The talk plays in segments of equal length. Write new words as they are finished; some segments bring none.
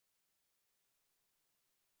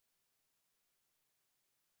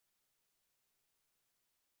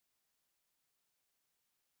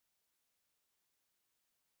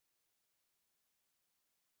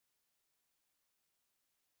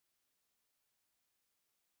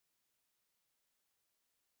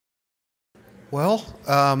Well,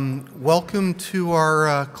 welcome to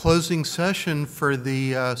our closing session for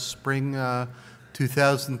the spring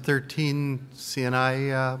 2013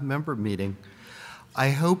 CNI member meeting.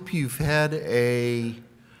 I hope you've had a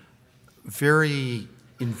very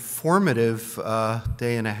informative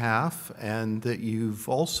day and a half, and that you've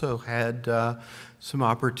also had some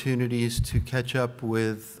opportunities to catch up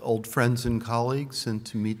with old friends and colleagues and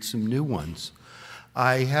to meet some new ones.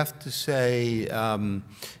 I have to say,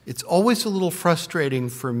 it's always a little frustrating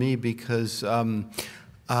for me because I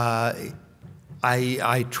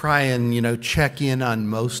try and check in on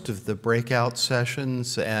most of the breakout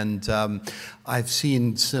sessions, and I've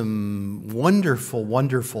seen some wonderful,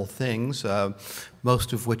 wonderful things,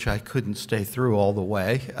 most of which I couldn't stay through all the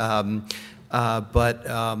way. But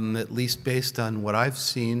at least based on what I've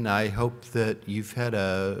seen, I hope that you've had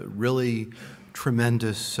a really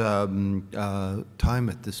tremendous time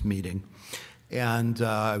at this meeting. And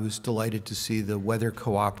I was delighted to see the weather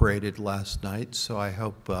cooperated last night, so I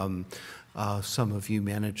hope some of you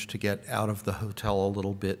managed to get out of the hotel a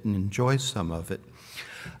little bit and enjoy some of it.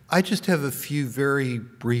 I just have a few very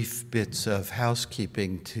brief bits of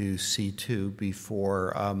housekeeping to see to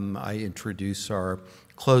before I introduce our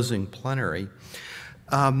closing plenary.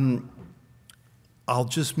 I'll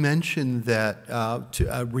just mention that,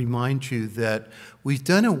 to remind you that we've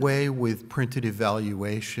done away with printed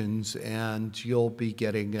evaluations, and you'll be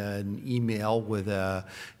getting an email with a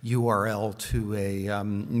URL to a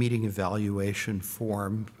meeting evaluation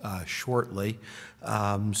form shortly,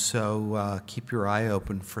 so keep your eye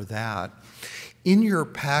open for that. In your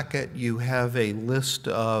packet, you have a list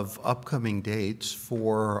of upcoming dates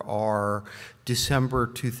for our December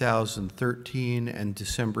 2013 and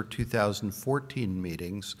December 2014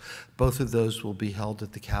 meetings. Both of those will be held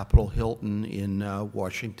at the Capitol Hilton in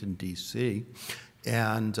Washington, D.C.,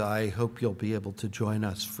 and I hope you'll be able to join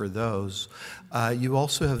us for those. You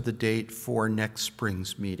also have the date for next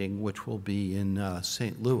spring's meeting, which will be in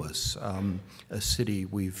St. Louis, a city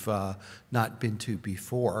we've not been to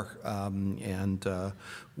before, and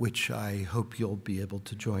which I hope you'll be able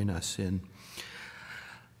to join us in.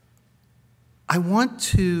 I want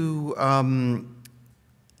to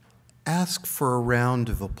ask for a round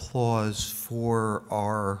of applause for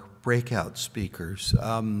our breakout speakers.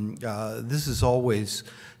 This is always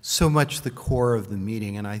so much the core of the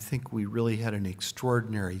meeting, and I think we really had an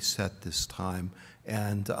extraordinary set this time,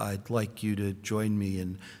 and I'd like you to join me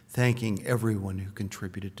in thanking everyone who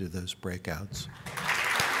contributed to those breakouts.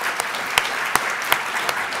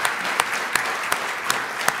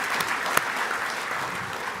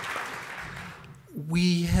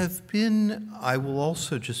 We have been, I will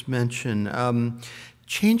also just mention,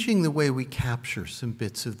 changing the way we capture some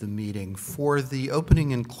bits of the meeting. For the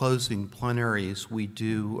opening and closing plenaries, we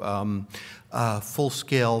do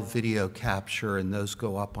full-scale video capture, and those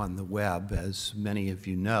go up on the web, as many of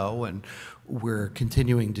you know, and we're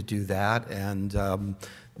continuing to do that, and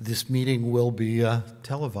this meeting will be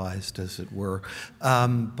televised, as it were.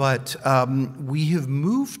 But we have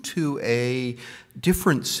moved to a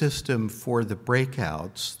different system for the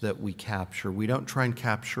breakouts that we capture. We don't try and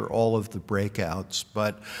capture all of the breakouts,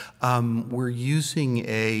 but we're using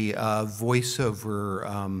a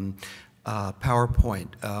voiceover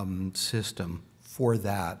PowerPoint system for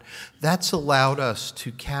that. That's allowed us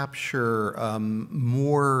to capture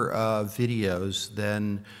more videos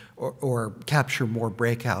than, or capture more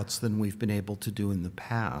breakouts than we've been able to do in the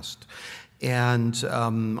past. And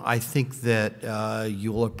I think that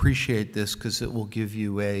you'll appreciate this because it will give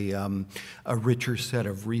you a richer set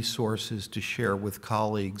of resources to share with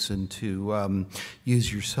colleagues and to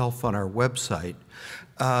use yourself on our website.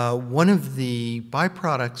 One of the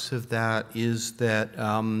byproducts of that is that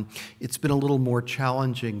it's been a little more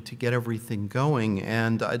challenging to get everything going,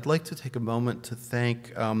 and I'd like to take a moment to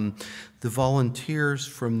thank the volunteers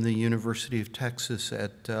from the University of Texas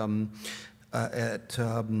at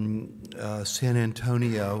San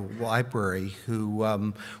Antonio Library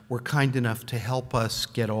who were kind enough to help us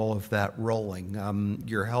get all of that rolling.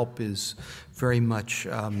 Your help is very much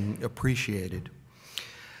appreciated.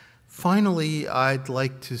 Finally, I'd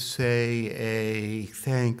like to say a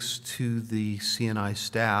thanks to the CNI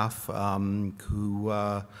staff who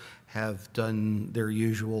have done their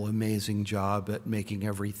usual amazing job at making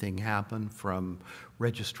everything happen, from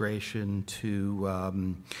registration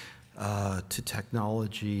to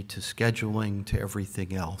technology, to scheduling, to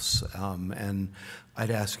everything else. And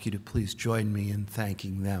I'd ask you to please join me in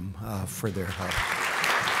thanking them for their help.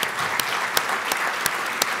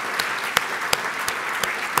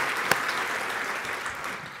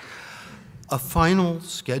 A final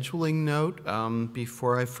scheduling note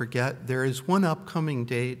before I forget, there is one upcoming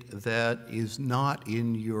date that is not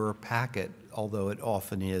in your packet, although it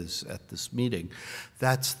often is at this meeting.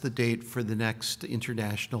 That's the date for the next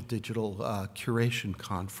International Digital Curation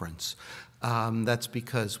Conference. That's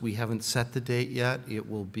because we haven't set the date yet. It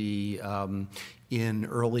will be in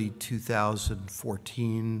early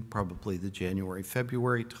 2014, probably the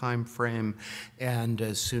January-February timeframe. And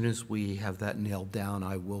as soon as we have that nailed down,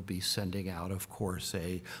 I will be sending out, of course,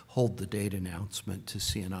 a hold the date announcement to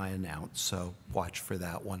CNI announce. So watch for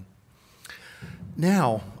that one.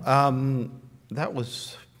 Now, that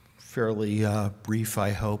was fairly brief, I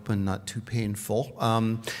hope, and not too painful,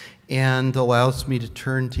 and allows me to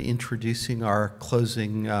turn to introducing our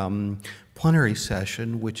closing plenary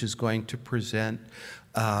session, which is going to present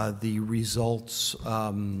the results,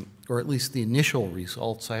 or at least the initial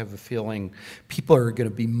results. I have a feeling people are going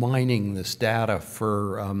to be mining this data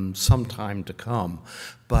for some time to come,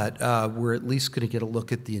 but we're at least going to get a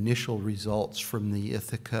look at the initial results from the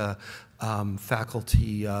Ithaka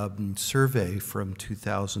Faculty Survey from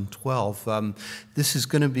 2012. This is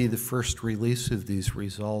going to be the first release of these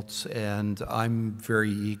results, and I'm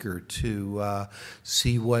very eager to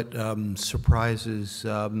see what surprises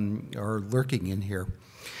are lurking in here.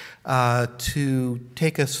 To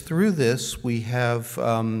take us through this, we have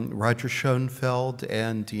Roger Schonfeld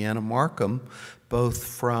and Deanna Marcum, both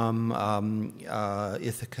from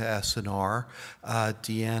Ithaka S+R.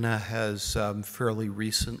 Deanna has fairly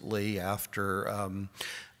recently, after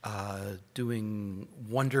doing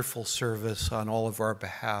wonderful service on all of our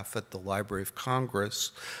behalf at the Library of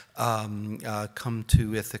Congress, come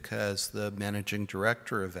to Ithaka as the managing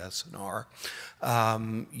director of S+R.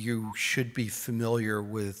 You should be familiar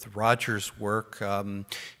with Roger's work.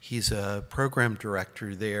 He's a program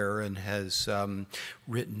director there and has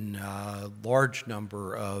written a large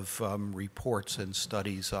number of reports and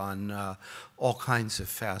studies on all kinds of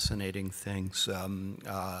fascinating things,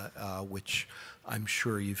 which I'm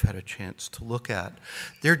sure you've had a chance to look at.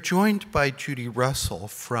 They're joined by Judy Russell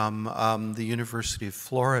from the University of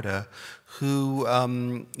Florida,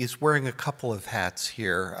 who is wearing a couple of hats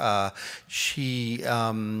here. She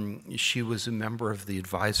was a member of the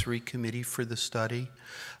advisory committee for the study.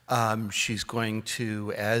 She's going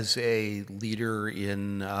to, as a leader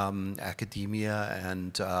in academia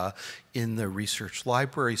and in the research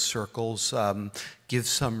library circles, give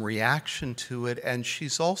some reaction to it. And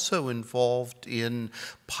she's also involved in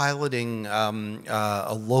piloting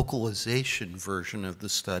a localization version of the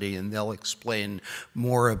study, and they'll explain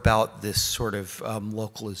more about this sort of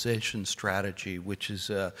localization strategy, which is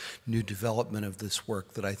a new development of this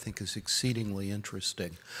work that I think is exceedingly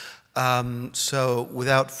interesting. So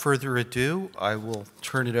without further ado, I will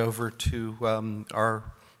turn it over to our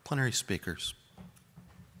plenary speakers.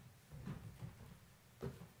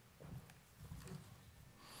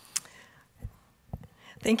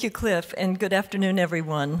 Thank you, Cliff, and good afternoon,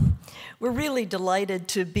 everyone. We're really delighted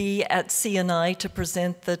to be at CNI to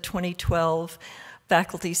present the 2012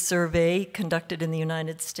 faculty survey conducted in the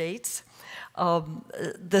United States.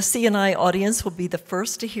 The CNI audience will be the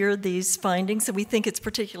first to hear these findings, and we think it's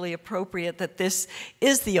particularly appropriate that this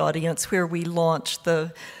is the audience where we launch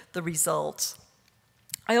the results.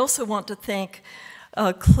 I also want to thank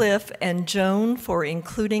Cliff and Joan for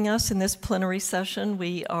including us in this plenary session.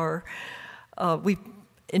 We've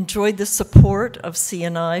enjoyed the support of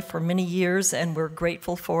CNI for many years, and we're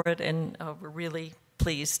grateful for it, and we're really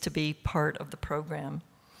pleased to be part of the program.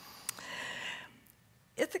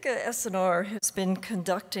 Ithaka S+R has been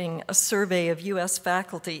conducting a survey of U.S.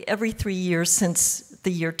 faculty every 3 years since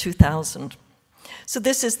the year 2000. So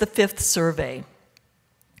this is the 5th survey.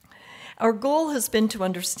 Our goal has been to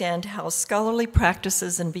understand how scholarly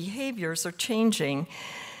practices and behaviors are changing,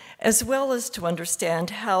 as well as to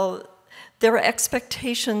understand how their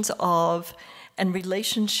expectations of and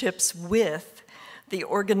relationships with the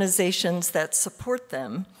organizations that support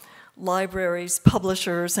them, libraries,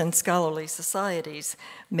 publishers, and scholarly societies,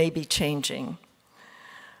 may be changing.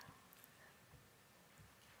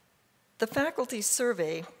 The faculty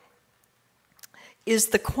survey is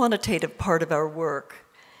the quantitative part of our work,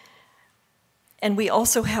 and we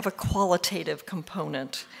also have a qualitative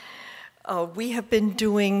component. We have been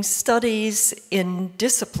doing studies in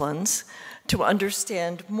disciplines to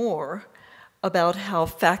understand more about how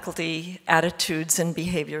faculty attitudes and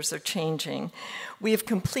behaviors are changing. We have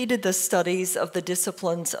completed the studies of the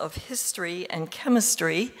disciplines of history and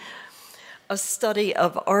chemistry. A study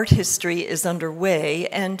of art history is underway,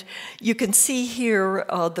 and you can see here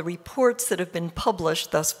the reports that have been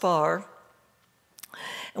published thus far.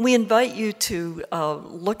 And we invite you to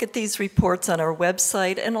look at these reports on our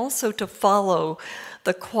website and also to follow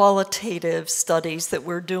the qualitative studies that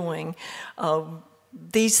we're doing.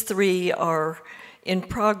 These 3 are in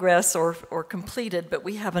progress or completed, but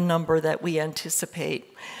we have a number that we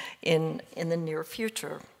anticipate in the near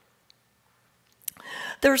future.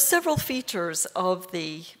 There are several features of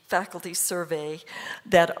the faculty survey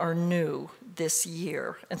that are new this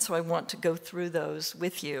year, and so I want to go through those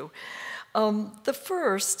with you. The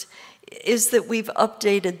first is that we've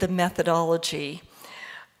updated the methodology.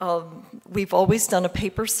 We've always done a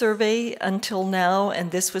paper survey until now,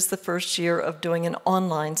 and this was the first year of doing an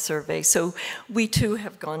online survey, so we too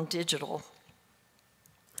have gone digital.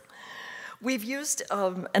 We've used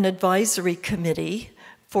an advisory committee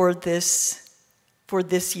for this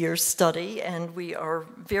year's study, and we are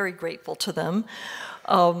very grateful to them.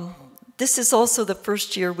 This is also the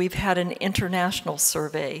first year we've had an international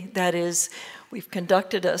survey. That is, we've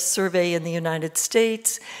conducted a survey in the United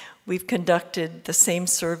States, we've conducted the same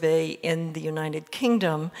survey in the United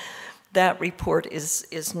Kingdom. That report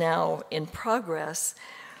is now in progress.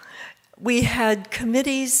 We had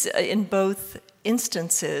committees in both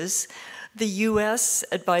instances. The U.S.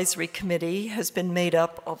 Advisory Committee has been made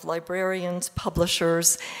up of librarians,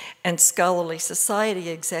 publishers, and scholarly society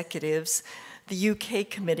executives. The UK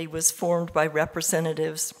committee was formed by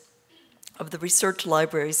representatives of the research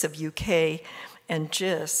libraries of UK and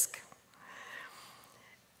JISC.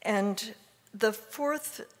 And the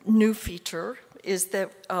fourth new feature is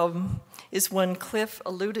one Cliff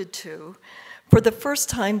alluded to. For the first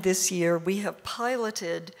time this year, we have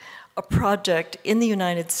piloted a project in the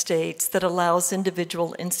United States that allows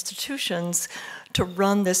individual institutions to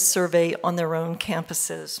run this survey on their own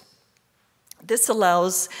campuses. This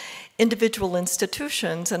allows individual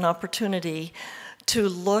institutions an opportunity to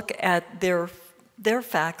look at their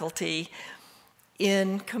faculty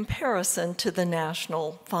in comparison to the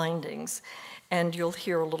national findings, and you'll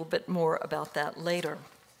hear a little bit more about that later.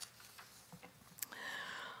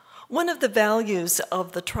 One of the values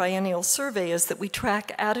of the triennial survey is that we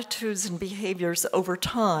track attitudes and behaviors over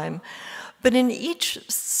time, but in each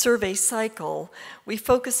survey cycle, we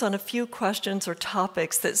focus on a few questions or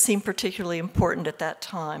topics that seem particularly important at that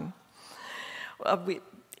time.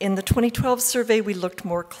 In the 2012 survey, we looked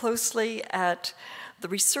more closely at the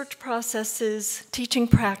research processes, teaching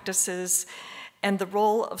practices, and the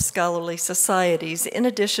role of scholarly societies, in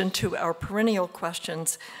addition to our perennial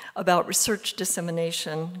questions about research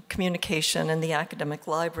dissemination, communication, and the academic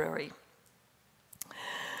library.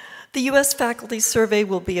 The U.S. Faculty Survey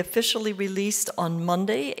will be officially released on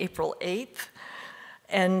Monday, April 8th,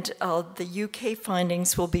 and the UK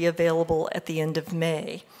findings will be available at the end of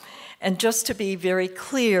May. And just to be very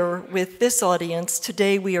clear with this audience,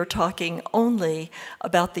 today we are talking only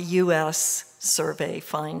about the U.S. survey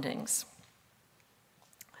findings.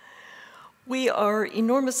 We are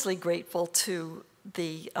enormously grateful to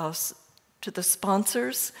the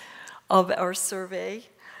sponsors of our survey.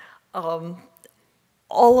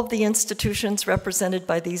 All of the institutions represented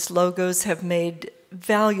by these logos have made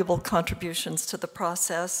valuable contributions to the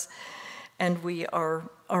process, and we are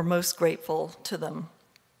most grateful to them.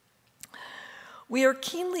 We are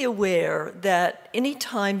keenly aware that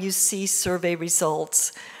anytime you see survey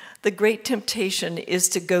results, the great temptation is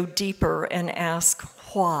to go deeper and ask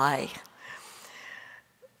why.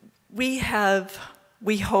 We have,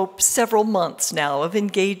 we hope, several months now of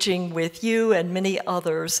engaging with you and many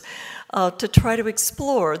others to try to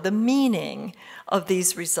explore the meaning of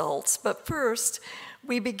these results. But first,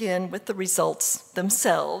 we begin with the results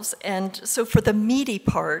themselves. And so for the meaty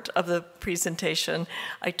part of the presentation,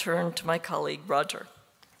 I turn to my colleague, Roger.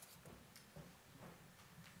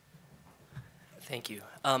 Thank you.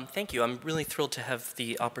 Thank you. I'm really thrilled to have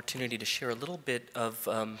the opportunity to share a little bit of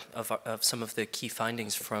some of the key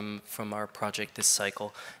findings from our project this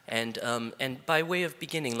cycle. And by way of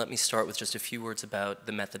beginning, let me start with just a few words about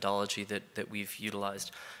the methodology that we've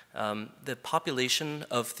utilized. The population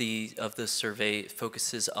of the survey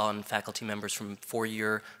focuses on faculty members from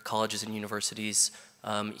four-year colleges and universities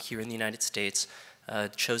here in the United States,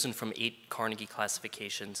 chosen from 8 Carnegie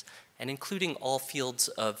classifications, and including all fields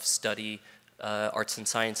of study, arts and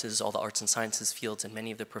sciences, all the arts and sciences fields, and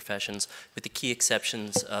many of the professions, with the key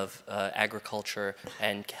exceptions of agriculture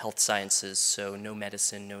and health sciences, so no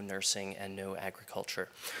medicine, no nursing, and no agriculture.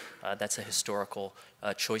 That's a historical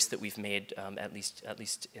choice that we've made, at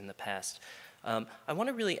least in the past. I want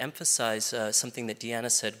to really emphasize something that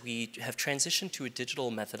Deanna said. We have transitioned to a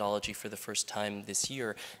digital methodology for the first time this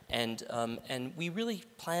year, and we really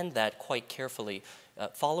planned that quite carefully.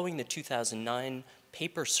 Following the 2009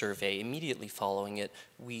 paper survey, immediately following it,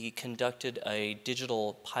 we conducted a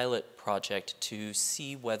digital pilot project to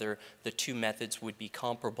see whether the two methods would be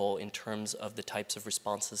comparable in terms of the types of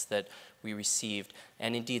responses that we received.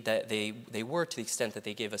 And indeed, that they were, to the extent that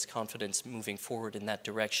they gave us confidence moving forward in that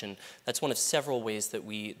direction. That's one of several ways that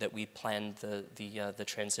we planned the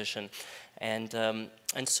transition. And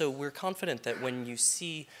so we're confident that when you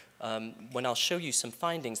see, when I'll show you some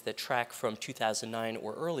findings that track from 2009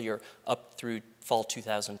 or earlier up through fall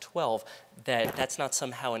 2012, that's not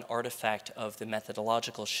somehow an artifact of the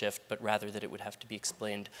methodological shift, but rather that it would have to be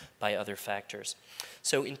explained by other factors.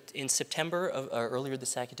 So in September of earlier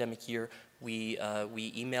this academic year, we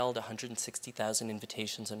emailed 160,000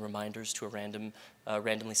 invitations and reminders to a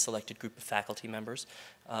randomly selected group of faculty members.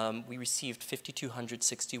 We received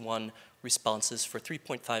 5,261 responses for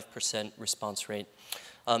 3.5% response rate.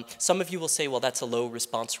 Some of you will say, well, that's a low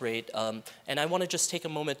response rate, and I want to just take a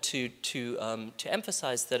moment to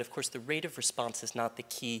emphasize that, of course, the rate of response is not the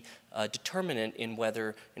key determinant in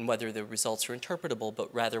whether the results are interpretable,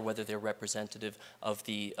 but rather whether they're representative of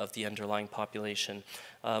the underlying population.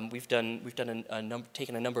 We've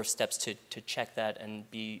taken a number of steps to check that and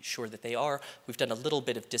be sure that they are. We've done a little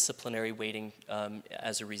bit of disciplinary weighting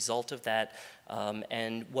as a result of that.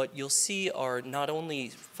 And what you'll see are not only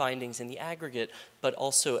findings in the aggregate, but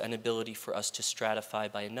also an ability for us to stratify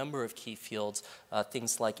by a number of key fields,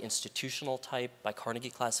 things like institutional type, by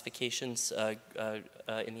Carnegie classifications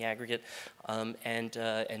in the aggregate,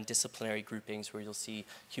 and disciplinary groupings where you'll see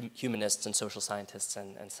humanists and social scientists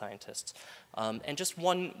and scientists. And just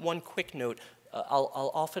one quick note,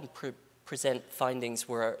 I'll often present findings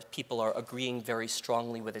where people are agreeing very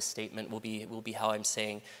strongly with a statement will be how I'm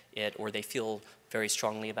saying it, or they feel very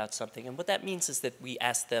strongly about something. And what that means is that we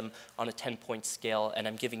ask them on a 10-point scale, and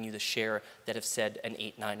I'm giving you the share that have said an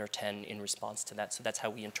 8, 9, or 10 in response to that. So that's how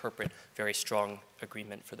we interpret very strong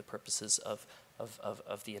agreement for the purposes of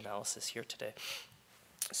the analysis here today.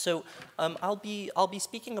 So I'll be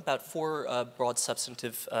speaking about four broad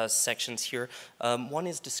substantive sections here. One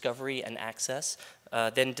is discovery and access,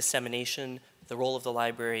 then dissemination, the role of the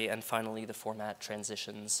library, and finally the format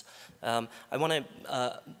transitions. I want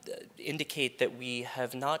to indicate that we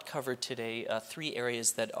have not covered today three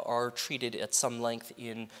areas that are treated at some length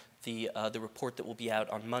in the report that will be out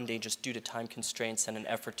on Monday, just due to time constraints and an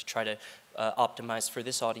effort to try to optimize for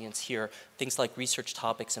this audience here, things like research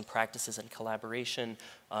topics and practices and collaboration,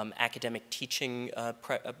 academic teaching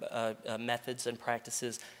methods and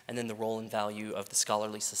practices, and then the role and value of the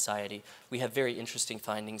scholarly society. We have very interesting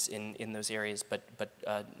findings in those areas, but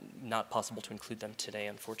not possible to include them today,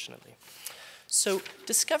 unfortunately. So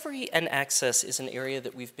discovery and access is an area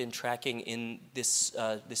that we've been tracking in this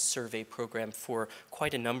survey program for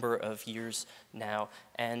quite a number of years now.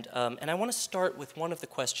 And I want to start with one of the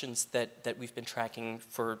questions that we've been tracking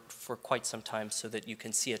for quite some time so that you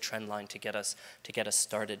can see a trend line to get us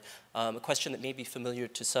started. A question that may be familiar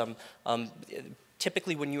to some.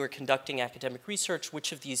 Typically, when you are conducting academic research,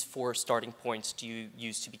 which of these four starting points do you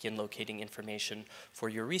use to begin locating information for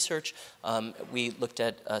your research? We looked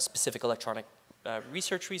at a specific electronic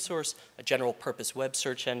research resource, a general purpose web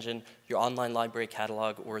search engine, your online library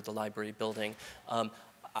catalog, or the library building.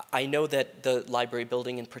 I know that the library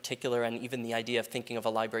building in particular, and even the idea of thinking of a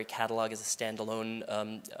library catalog as a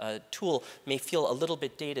standalone tool may feel a little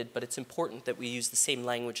bit dated, but it's important that we use the same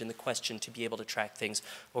language in the question to be able to track things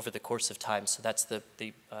over the course of time. So that's the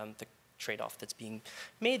trade-off that's being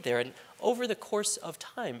made there. And over the course of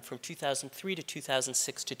time, from 2003 to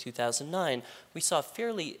 2006 to 2009, we saw a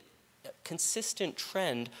fairly consistent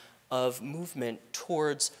trend of movement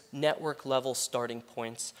towards network-level starting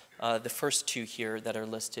points, the first two here that are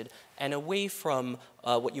listed, and away from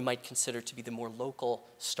what you might consider to be the more local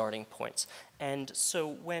starting points. And so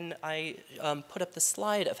when I put up the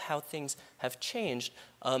slide of how things have changed,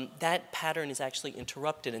 that pattern is actually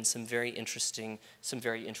interrupted in some very interesting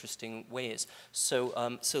ways.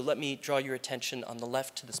 So, so let me draw your attention on the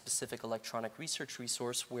left to the specific electronic research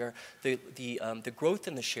resource, where the growth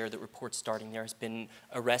in the share that reports starting there has been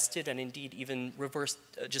arrested and indeed even reversed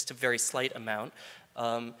just a very slight amount.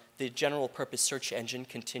 The general purpose search engine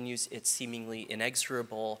continues its seemingly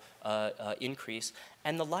inexorable increase,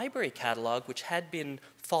 and the library catalog, which had been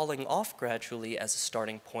falling off gradually as a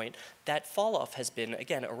starting point, that fall off has been,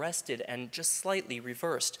 again, arrested and just slightly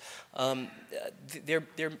reversed. There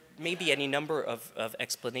may be any number of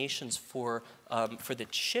explanations for the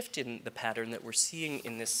shift in the pattern that we're seeing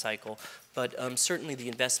in this cycle, but certainly the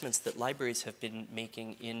investments that libraries have been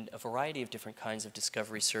making in a variety of different kinds of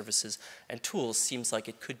discovery services and tools seems like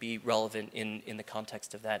it could be relevant in the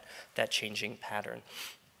context of that changing pattern.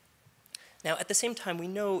 Now, at the same time, we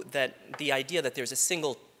know that the idea that there's a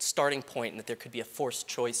single starting point and that there could be a forced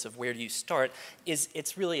choice of where do you start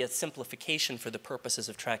it's really a simplification for the purposes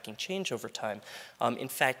of tracking change over time. In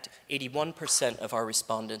fact, 81% of our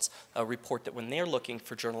respondents report that when they're looking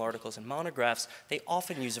for journal articles and monographs, they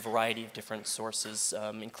often use a variety of different sources,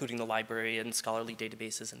 including the library and scholarly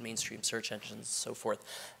databases and mainstream search engines and so forth.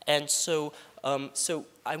 And so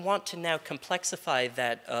I want to now complexify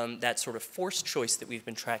that, that sort of forced choice that we've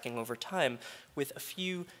been tracking over time with a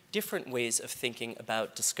few different ways of thinking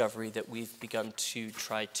about discovery that we've begun to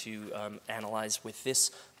try to analyze with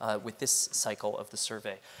this cycle of the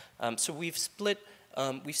survey. So we've split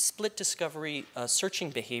discovery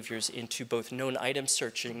searching behaviors into both known item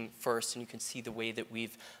searching first, and you can see the way that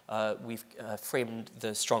we've framed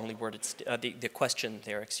the strongly worded the question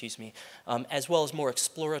there, excuse me, as well as more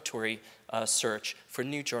exploratory search for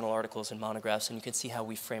new journal articles and monographs, and you can see how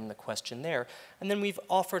we frame the question there. And then we've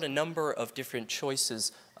offered a number of different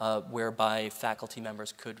choices whereby faculty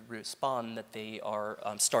members could respond that they are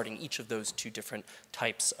starting each of those two different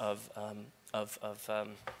types of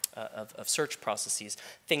search processes.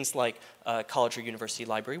 Things like college or university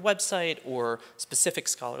library website, or specific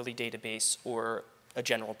scholarly database, or a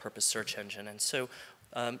general purpose search engine. And so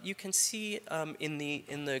you can see in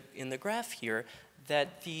the graph here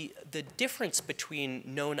that the difference between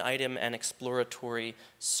known item and exploratory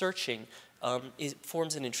searching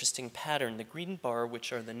forms an interesting pattern. The green bar,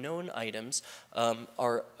 which are the known items,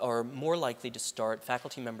 are more likely to start,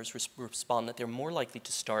 faculty members respond that they're more likely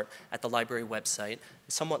to start at the library website,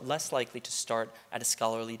 somewhat less likely to start at a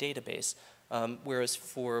scholarly database. Whereas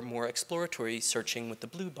for more exploratory searching with the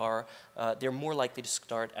blue bar, they're more likely to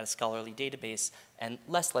start at a scholarly database and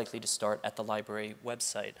less likely to start at the library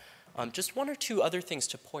website. Just one or two other things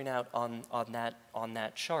to point out on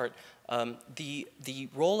that chart. The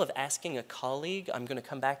role of asking a colleague, I'm going to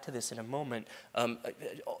come back to this in a moment.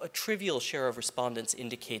 A trivial share of respondents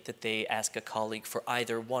indicate that they ask a colleague for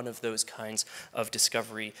either one of those kinds of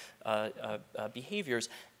discovery behaviors,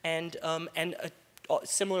 and a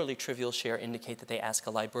similarly trivial share indicate that they ask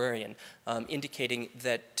a librarian, indicating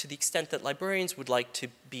that to the extent that librarians would like to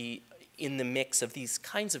be in the mix of these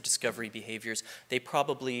kinds of discovery behaviors, they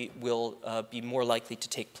probably will be more likely to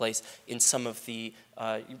take place in some of the,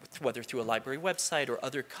 whether through a library website or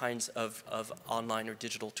other kinds of online or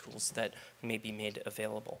digital tools that may be made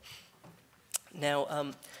available. Now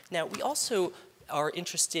we also are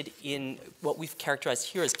interested in what we've characterized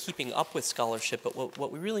here as keeping up with scholarship, but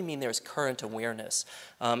what we really mean there is current awareness.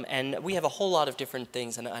 And we have a whole lot of different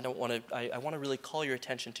things, and I want to really call your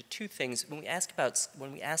attention to two things. When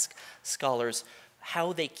we ask scholars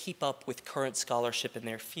how they keep up with current scholarship in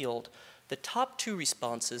their field, the top two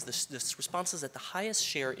responses, the responses that the highest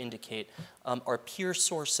share indicate are peer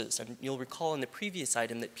sources. And you'll recall in the previous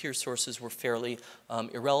item that peer sources were fairly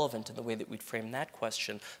irrelevant in the way that we'd frame that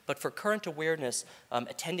question. But for current awareness,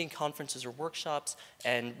 attending conferences or workshops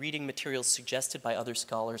and reading materials suggested by other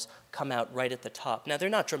scholars come out right at the top. Now, they're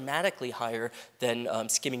not dramatically higher than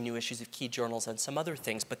skimming new issues of key journals and some other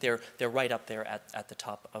things, but they're right up there at the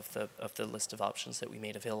top of the list of options that we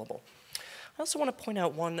made available. I also want to point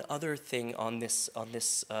out one other thing on this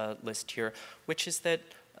list here, which is that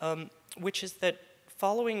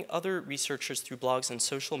following other researchers through blogs and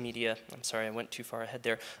social media, I'm sorry, I went too far ahead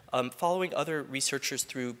there. Following other researchers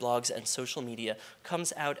through blogs and social media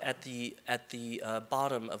comes out at the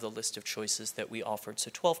bottom of the list of choices that we offered.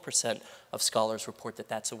 So 12% of scholars report that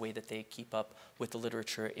that's a way that they keep up with the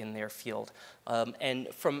literature in their field. And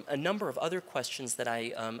from a number of other questions that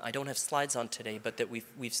I don't have slides on today, but that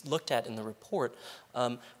we've looked at in the report,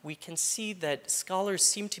 we can see that scholars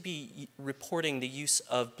seem to be reporting the use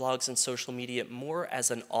of blogs and social media more as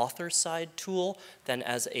an author side tool than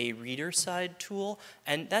as a reader side tool.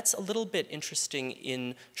 And that's a little bit interesting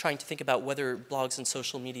in trying to think about whether blogs and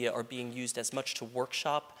social media are being used as much to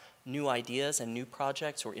workshop new ideas and new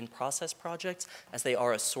projects or in-process projects as they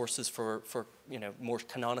are as sources for more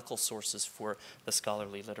canonical sources for the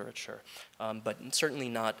scholarly literature, but certainly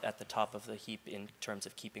not at the top of the heap in terms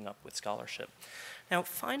of keeping up with scholarship. Now,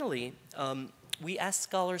 finally, we asked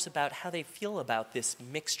scholars about how they feel about this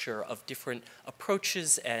mixture of different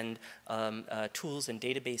approaches and tools and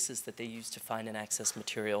databases that they use to find and access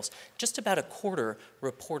materials. Just about a quarter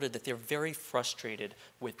reported that they're very frustrated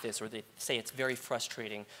with this, or they say it's very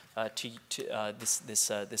frustrating this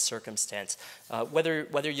circumstance.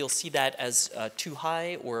 Whether you'll see that as too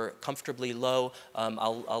high or comfortably low,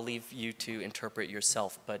 I'll leave you to interpret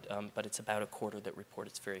yourself, but it's about a quarter that report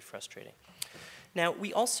it's very frustrating. Now,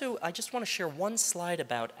 I just want to share one slide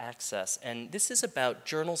about access, and this is about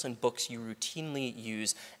journals and books you routinely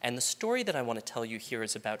use, and the story that I want to tell you here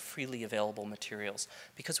is about freely available materials.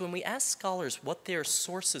 Because when we ask scholars what their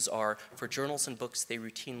sources are for journals and books they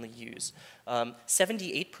routinely use,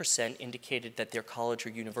 78% indicated that their college or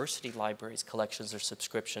university libraries, collections, or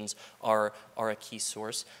subscriptions are a key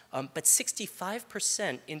source, but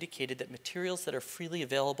 65% indicated that materials that are freely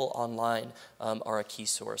available online are a key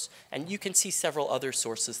source. And you can see several other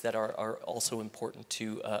sources that are also important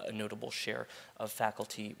to a notable share of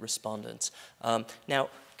faculty respondents. Now,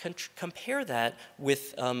 compare that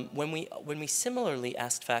with when we similarly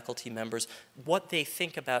asked faculty members what they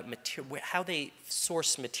think about how they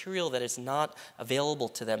source material that is not available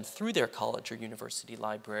to them through their college or university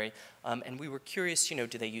library, and we were curious,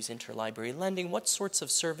 do they use interlibrary lending? What sorts of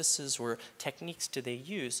services or techniques do they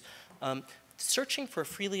use? Searching for a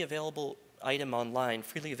freely available item online,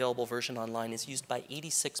 freely available version online, is used by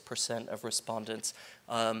 86% of respondents.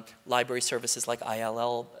 Library services like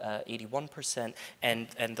ILL, 81%,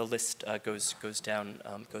 and the list goes down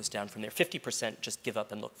from there. 50% just give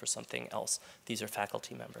up and look for something else. These are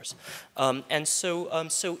faculty members, and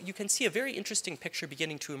so you can see a very interesting picture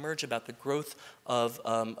beginning to emerge about the growth of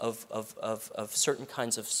certain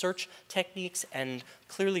kinds of search techniques, and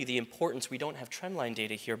clearly the importance. We don't have trendline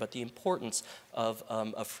data here, but the importance of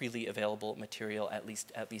freely available material, at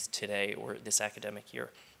least today or this academic year.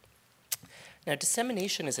 Now,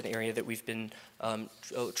 dissemination is an area that we've been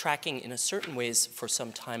tracking in a certain ways for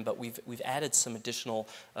some time, but we've added some additional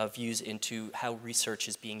views into how research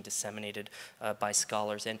is being disseminated by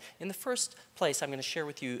scholars. And in the first place, I'm going to share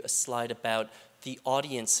with you a slide about the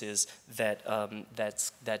audiences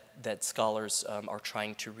that scholars are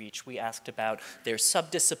trying to reach. We asked about their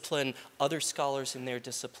subdiscipline, other scholars in their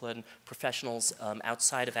discipline, professionals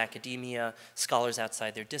outside of academia, scholars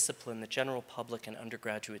outside their discipline, the general public, and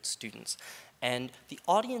undergraduate students. And the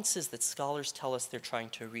audiences that scholars tell us they're trying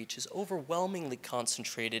to reach is overwhelmingly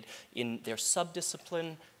concentrated in their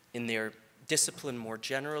subdiscipline, in their discipline more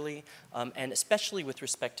generally, and especially with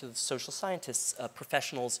respect to the social scientists,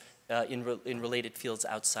 professionals in related fields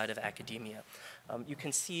outside of academia. You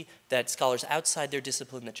can see that scholars outside their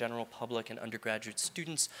discipline, the general public and undergraduate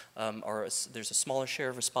students, there's a smaller share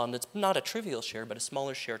of respondents, not a trivial share, but a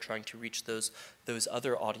smaller share trying to reach those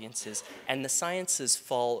other audiences. And the sciences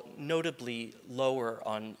fall notably lower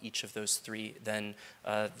on each of those three than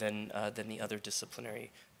the other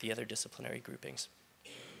disciplinary groupings.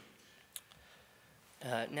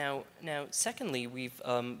 Now, secondly, we've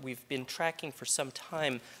been tracking for some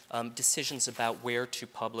time decisions about where to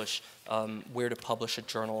publish a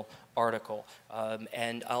journal article,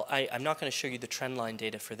 and I'm not going to show you the trendline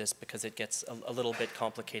data for this because it gets a little bit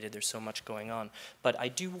complicated. There's so much going on, but I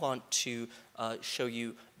do want to show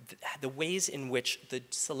you the ways in which the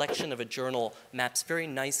selection of a journal maps very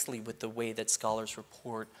nicely with the way that scholars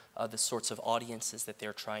report the sorts of audiences that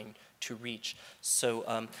they're trying to reach.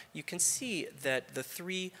 So you can see that the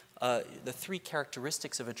three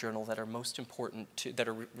characteristics of a journal that are most important to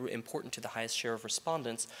important to the highest share of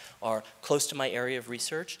respondents are close to my area of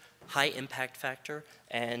research, high impact factor,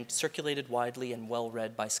 and circulated widely and well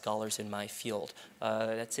read by scholars in my field.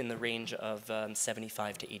 That's in the range of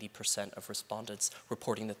 75 to 80% of respondents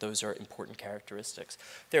reporting that those are important characteristics.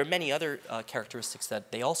 There are many other characteristics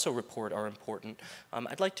that they also report are important.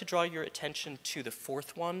 I'd like to draw your attention to the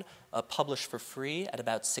fourth one, publish for free, at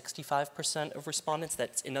about 65% of respondents.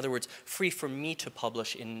 That's, in other words, free for me to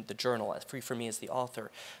publish in the journal, free for me as the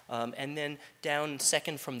author. And then down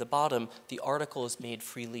second from the bottom, the article is made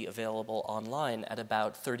freely available online at about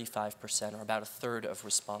 35%, or about a third of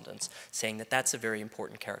respondents, saying that that's a very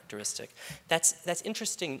important characteristic. That's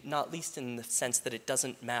interesting, not least in the sense that it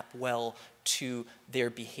doesn't map well to their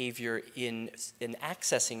behavior in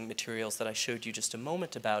accessing materials that I showed you just a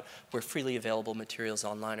moment about, where freely available materials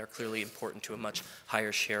online are clearly important to a much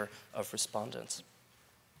higher share of respondents.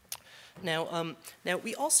 Now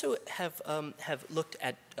we also have looked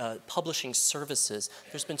at publishing services.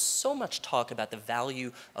 There's been so much talk about the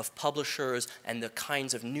value of publishers and the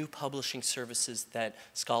kinds of new publishing services that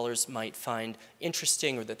scholars might find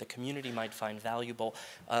interesting or that the community might find valuable.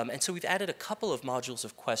 And so we've added a couple of modules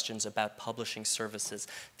of questions about publishing services.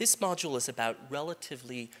 This module is about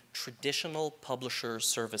relatively traditional publisher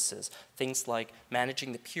services, things like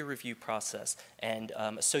managing the peer review process and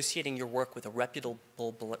associating your work with a reputable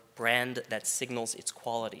brand that signals its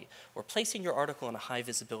quality, or placing your article in a high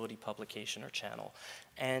visibility publication or channel.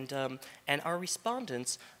 And our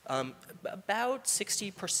respondents, about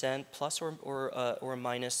 60% plus or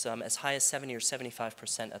minus, as high as 70 or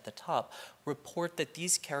 75% at the top, report that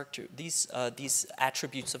these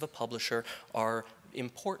attributes of a publisher are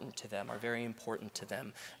important to them, are very important to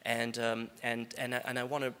them, and I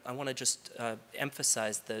want to just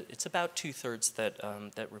emphasize that it's about 2/3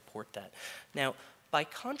 that report that. Now, by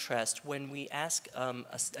contrast, when we ask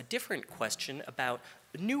a different question about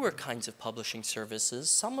newer kinds of publishing services,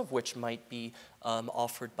 some of which might be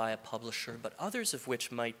offered by a publisher, but others of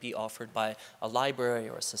which might be offered by a library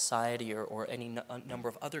or a society or any number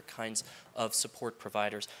of other kinds of support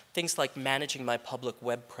providers. Things like managing my public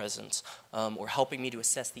web presence, or helping me to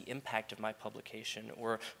assess the impact of my publication,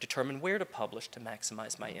 or determine where to publish to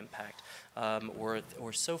maximize my impact,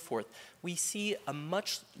 or so forth. We see a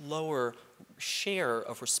much lower share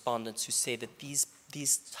of respondents who say that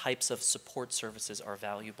these types of support services are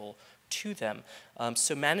valuable to them.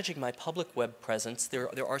 So managing my public web presence,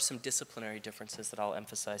 there are some disciplinary differences that I'll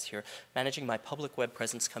emphasize here. Managing my public web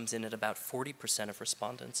presence comes in at about 40% of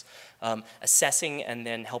respondents. Assessing and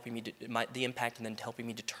then helping me, the impact and then helping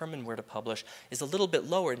me determine where to publish is a little bit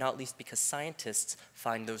lower, not least because scientists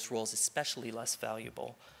find those roles especially less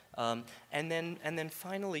valuable. And then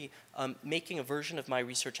finally, making a version of my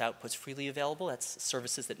research outputs freely available. That's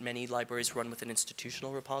services that many libraries run with an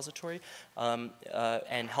institutional repository,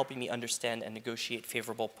 and helping me understand and negotiate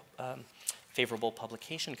favorable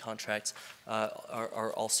publication contracts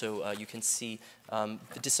are also, you can see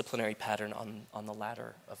the disciplinary pattern on the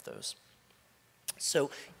latter of those.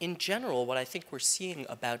 So in general, what I think we're seeing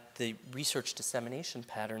about the research dissemination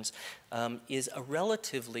patterns is a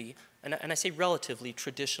relatively, and I say relatively,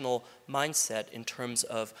 traditional mindset in terms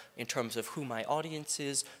of who my audience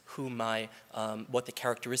is, what the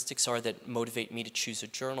characteristics are that motivate me to choose a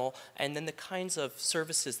journal, and then the kinds of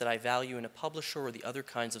services that I value in a publisher or the other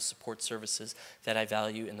kinds of support services that I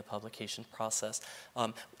value in the publication process.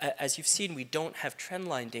 As you've seen, we don't have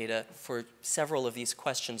trendline data for several of these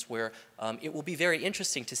questions where it will be very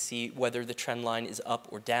interesting to see whether the trend line is up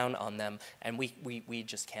or down on them, and we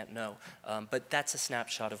just can't know. But that's a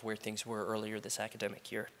snapshot of where things were earlier this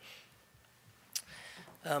academic year.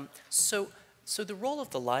 So the role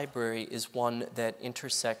of the library is one that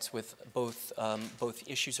intersects with both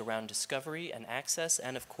issues around discovery and access,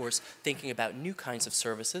 and of course thinking about new kinds of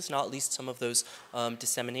services, not least some of those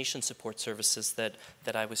dissemination support services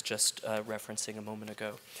that I was just referencing a moment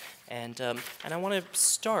ago. And I want to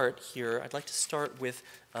start here. I'd like to start with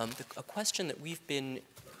a question that we've been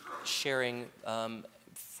sharing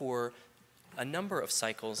for a number of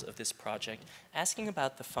cycles of this project, asking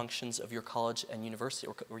about the functions of your college and university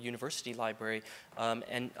or university library,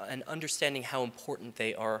 and understanding how important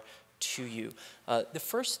they are to you. The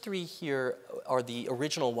first three here are the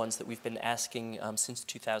original ones that we've been asking since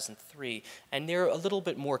 2003, and they're a little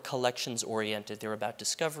bit more collections oriented. They're about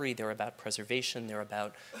discovery, they're about preservation, they're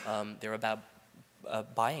about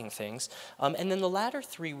buying things. And then the latter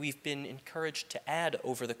three we've been encouraged to add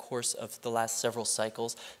over the course of the last several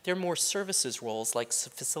cycles. They're more services roles, like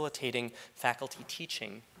facilitating faculty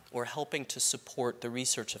teaching or helping to support the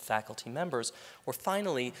research of faculty members, or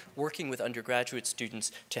finally working with undergraduate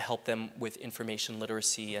students to help them with information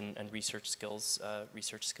literacy and research skills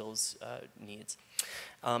needs.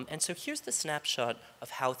 And so here's the snapshot of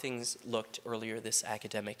how things looked earlier this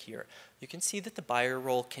academic year. You can see that the buyer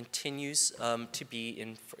role continues to be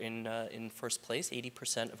in first place.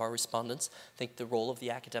 80% of our respondents think the role of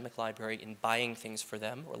the academic library in buying things for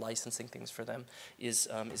them or licensing things for them is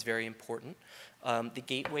very important. The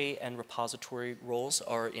gateway and repository roles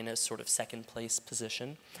are in a sort of second place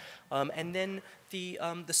position. And then the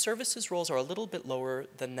services roles are a little bit lower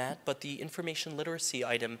than that, but the information literacy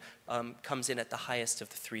item comes in at the highest of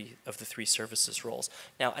the three services roles.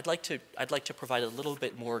 Now, I'd like to provide a little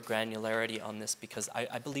bit more granularity on this because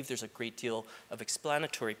I believe there's a great deal of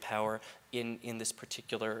explanatory power in this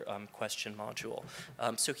particular question module.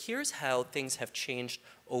 So here's how things have changed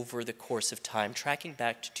over the course of time, tracking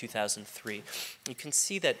back to 2003. You can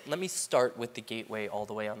see that, let me start with the gateway all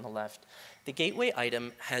the way on the left. The gateway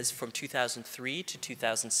item has from 2003 to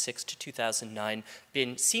 2006 to 2009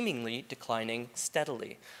 been seemingly declining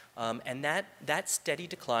steadily. And that steady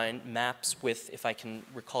decline maps with, if I can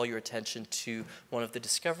recall your attention to one of the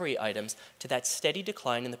discovery items, to that steady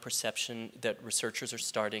decline in the perception that researchers are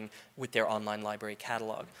starting with their online library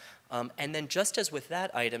catalog. And then just as with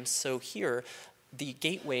that item, so here, the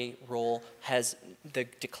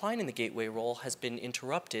decline in the gateway role has been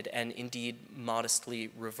interrupted and indeed modestly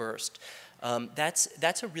reversed.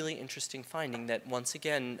 That's a really interesting finding that once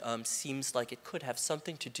again seems like it could have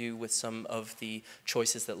something to do with some of the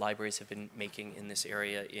choices that libraries have been making in this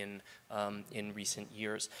area in recent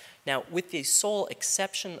years. Now, with the sole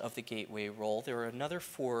exception of the gateway role, there are another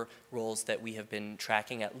 4 roles that we have been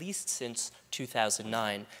tracking at least since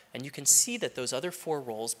 2009, and you can see that those other 4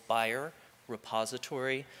 roles, buyer,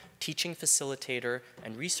 repository, teaching facilitator,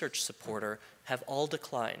 and research supporter, have all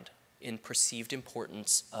declined in perceived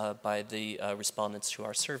importance by the respondents to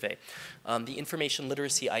our survey. The information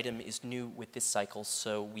literacy item is new with this cycle,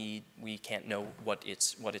 so we can't know what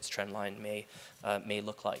its trend line may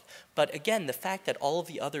look like. But again, the fact that all of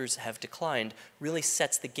the others have declined really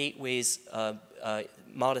sets the gateway's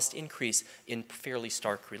modest increase in fairly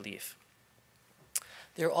stark relief.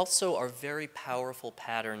 There also are very powerful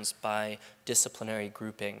patterns by disciplinary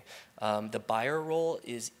grouping. The buyer role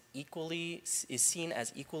is seen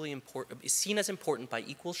as important by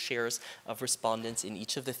equal shares of respondents in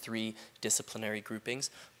each of the 3 disciplinary groupings,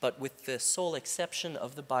 but with the sole exception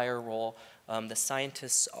of the buyer role, the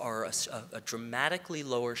scientists are a dramatically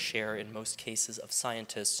lower share in most cases of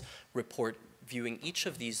scientists report viewing each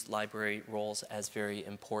of these library roles as very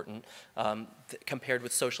important compared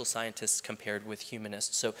with social scientists, compared with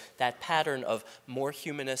humanists. So that pattern of more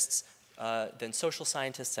humanists than social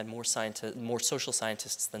scientists and more social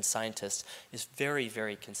scientists than scientists is very,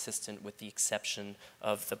 very consistent with the exception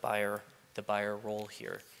of the buyer role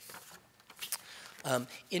here.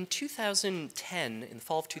 In 2010, in the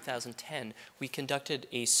fall of 2010, we conducted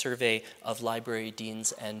a survey of library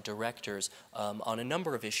deans and directors on a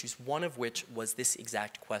number of issues, one of which was this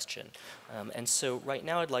exact question. And so right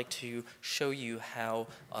now I'd like to show you how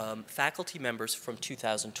faculty members from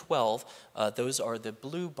 2012, those are the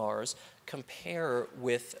blue bars, compare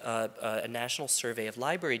with a national survey of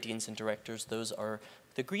library deans and directors, those are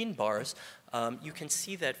the green bars. You can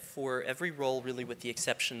see that for every role, really with the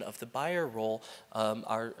exception of the buyer role,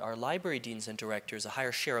 our library deans and directors, a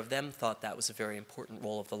higher share of them thought that was a very important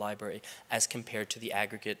role of the library as compared to the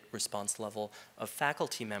aggregate response level of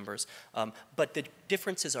faculty members. But the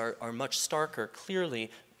differences are much starker,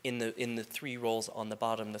 clearly, in the 3 roles on the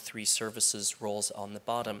bottom, the 3 services roles on the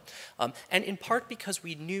bottom. And in part because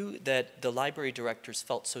we knew that the library directors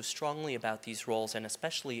felt so strongly about these roles, and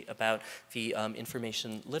especially about the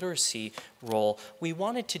information literacy role, we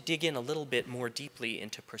wanted to dig in a little bit more deeply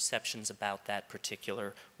into perceptions about that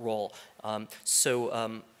particular role.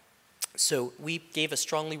 So we gave a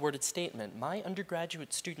strongly worded statement. My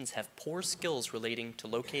undergraduate students have poor skills relating to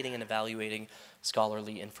locating and evaluating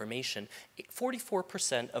scholarly information.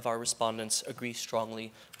 44% of our respondents agree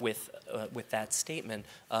strongly with that statement.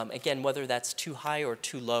 Again, whether that's too high or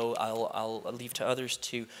too low, I'll leave to others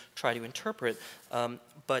to try to interpret.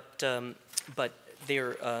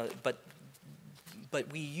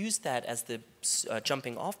 But we use that as the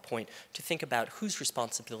jumping off point to think about whose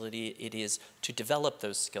responsibility it is to develop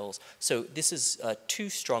those skills. So this is 2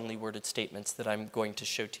 strongly worded statements that I'm going to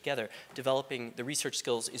show together. Developing the research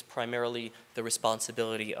skills is primarily the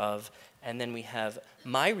responsibility of, and then we have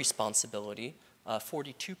my responsibility.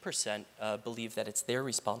 42% believe that it's their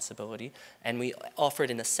responsibility, and we offered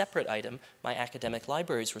in a separate item my academic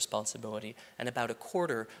library's responsibility, and about a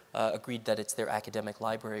quarter agreed that it's their academic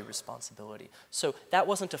library responsibility. So that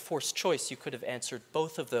wasn't a forced choice. You could have answered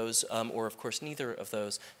both of those, or of course neither of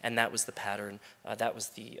those, and that was the pattern. That was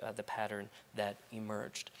the pattern that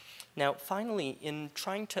emerged. Now, finally, in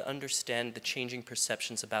trying to understand the changing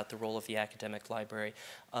perceptions about the role of the academic library,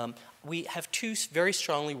 we have 2 very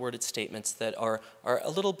strongly worded statements that are a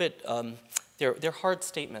little bit, they're hard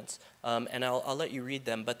statements, and I'll let you read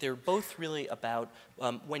them, but they're both really about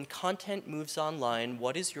when content moves online,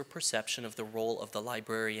 what is your perception of the role of the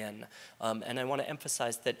librarian? And I want to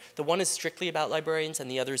emphasize that the one is strictly about librarians and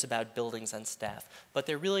the other is about buildings and staff. But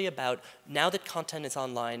they're really about, now that content is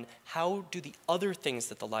online, how do the other things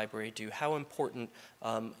that the library do, how important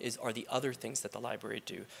are the other things that the library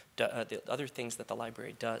do, the other things that the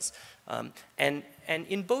library does? And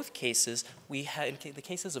in both cases, in the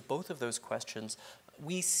cases of both of those questions,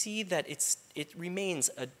 we see that it remains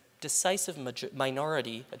a decisive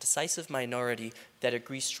minority that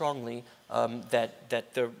agrees strongly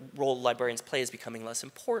that the role librarians play is becoming less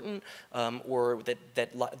important, or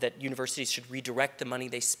that universities should redirect the money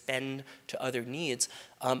they spend to other needs.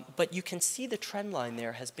 But you can see the trend line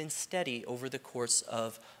there has been steady over the course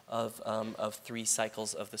of 3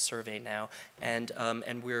 cycles of the survey now, and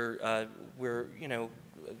we're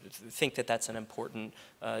think that that's an important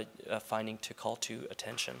finding to call to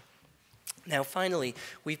attention. Now, finally,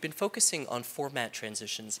 we've been focusing on format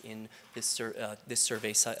transitions in this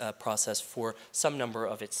survey process for some number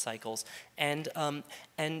of its cycles, and I'll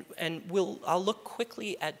look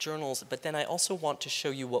quickly at journals, but then I also want to show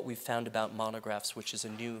you what we've found about monographs, which is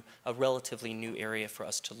a relatively new area for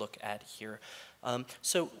us to look at here.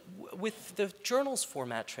 With the journal's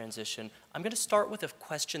format transition, I'm going to start with a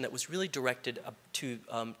question that was really directed to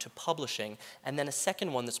publishing, and then a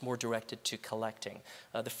second one that's more directed to collecting.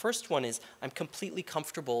 The first one is, I'm completely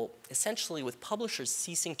comfortable essentially with publishers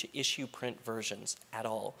ceasing to issue print versions at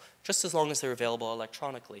all, just as long as they're available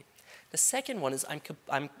electronically. The second one is,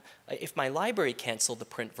 if my library canceled the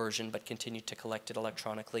print version but continued to collect it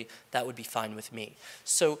electronically, that would be fine with me.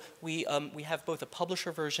 So we have both a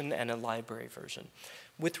publisher version and a library version.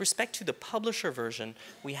 With respect to the publisher version,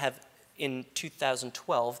 we have in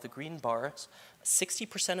 2012, the green bars,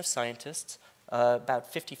 60% of scientists,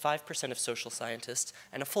 about 55% of social scientists,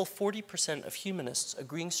 and a full 40% of humanists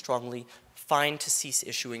agreeing strongly fine to cease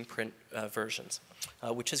issuing print versions,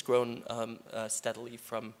 which has grown steadily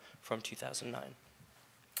from 2009.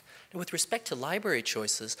 And with respect to library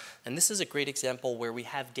choices, and this is a great example where we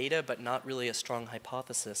have data but not really a strong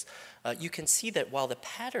hypothesis, you can see that while the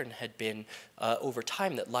pattern had been over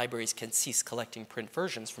time that libraries can cease collecting print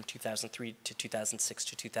versions from 2003 to 2006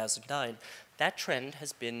 to 2009, that trend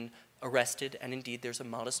has been arrested, and indeed there's a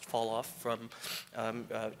modest fall off from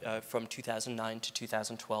 2009 to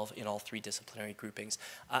 2012 in all three disciplinary groupings.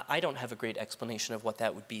 I don't have a great explanation of what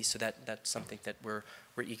that would be, so that's something that we're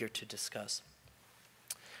eager to discuss.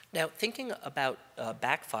 Now, thinking about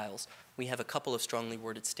back files, we have a couple of strongly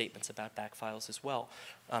worded statements about back files as well.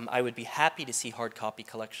 I would be happy to see hard copy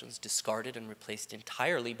collections discarded and replaced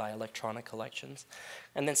entirely by electronic collections.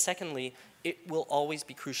 And then secondly, it will always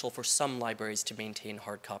be crucial for some libraries to maintain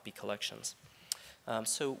hard copy collections.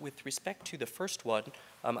 So with respect to the first one,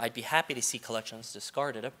 I'd be happy to see collections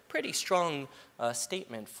discarded, a pretty strong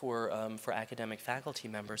statement for academic faculty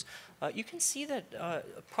members. You can see that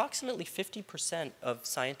approximately 50% of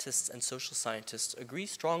scientists and social scientists agree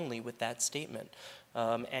strongly with that statement.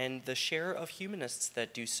 And the share of humanists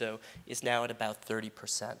that do so is now at about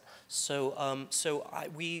 30%. So,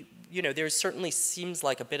 there certainly seems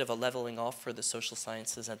like a bit of a leveling off for the social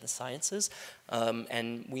sciences and the sciences,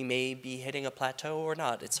 and we may be hitting a plateau or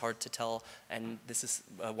not. It's hard to tell, and this is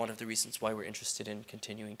one of the reasons why we're interested in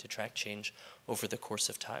continuing to track change over the course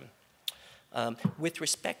of time. With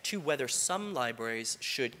respect to whether some libraries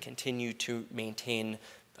should continue to maintain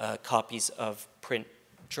copies of print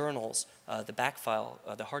journals, the back file,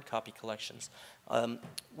 the hard copy collections,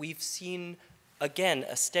 we've seen, again,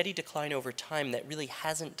 a steady decline over time that really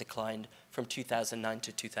hasn't declined from 2009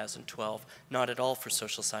 to 2012, not at all for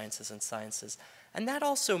social sciences and sciences. And that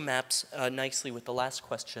also maps nicely with the last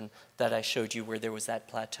question that I showed you, where there was that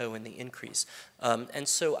plateau in the increase. And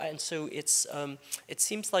so it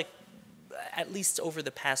seems like at least over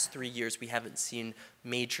the past 3 years, we haven't seen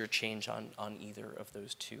major change on either of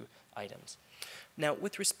those two items. Now,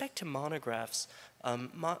 with respect to monographs,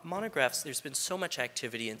 there's been so much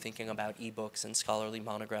activity in thinking about ebooks and scholarly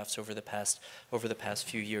monographs over the past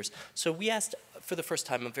few years. So we asked, for the first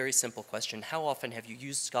time, a very simple question: how often have you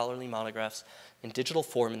used scholarly monographs in digital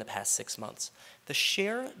form in the past 6 months? The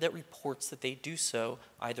share that reports that they do so,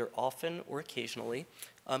 either often or occasionally,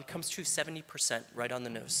 comes to 70%, right on the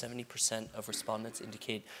nose. 70% of respondents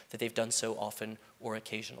indicate that they've done so often or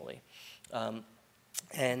occasionally.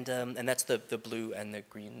 And that's the blue and the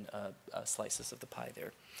green slices of the pie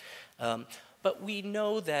there. But we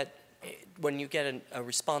know that when you get a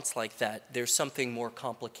response like that, there's something more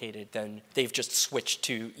complicated than they've just switched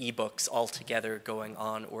to ebooks altogether going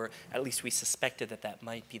on, or at least we suspected that that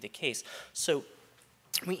might be the case. So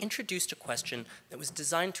we introduced a question that was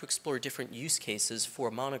designed to explore different use cases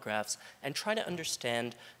for monographs and try to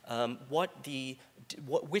understand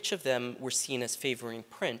which of them were seen as favoring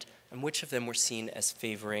print and which of them were seen as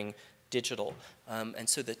favoring digital. And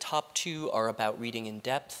so the top two are about reading in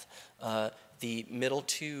depth. The middle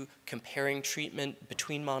two, comparing treatment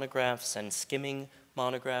between monographs and skimming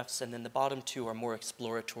monographs. And then the bottom two are more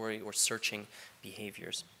exploratory or searching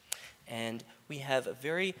behaviors. And we have a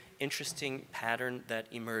very interesting pattern that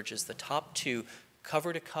emerges. The top two,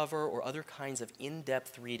 cover to cover or other kinds of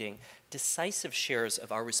in-depth reading, decisive shares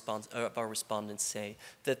of our respondents say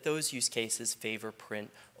that those use cases favor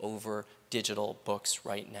print over digital books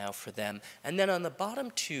right now for them. And then on the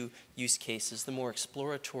bottom two use cases, the more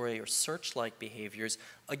exploratory or search-like behaviors,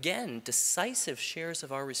 again, decisive shares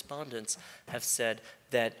of our respondents have said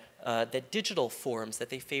that that digital forms, that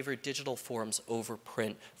they favor digital forms over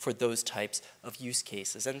print for those types of use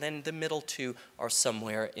cases. And then the middle two are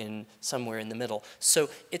somewhere in the middle. So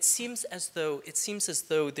it seems as though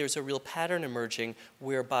there's a real pattern emerging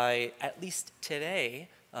whereby, at least today,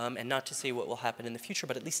 and not to say what will happen in the future,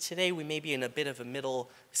 but at least today we may be in a bit of a middle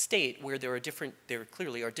state where there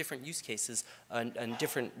clearly are different use cases and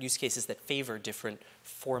different use cases that favor different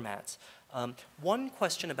formats. One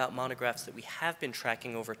question about monographs that we have been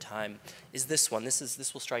tracking over time is this one.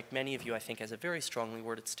 This will strike many of you, I think, as a very strongly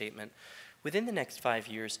worded statement. Within the next 5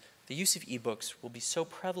 years, the use of ebooks will be so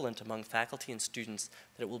prevalent among faculty and students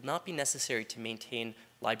that it will not be necessary to maintain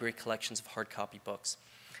library collections of hard copy books.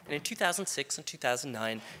 And in 2006 and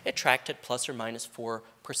 2009, it tracked at plus or minus 4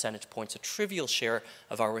 percentage points. A trivial share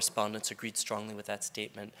of our respondents agreed strongly with that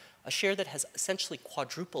statement, a share that has essentially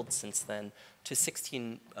quadrupled since then to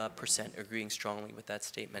 16% agreeing strongly with that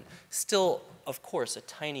statement. Still, of course, a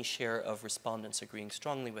tiny share of respondents agreeing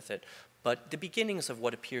strongly with it, but the beginnings of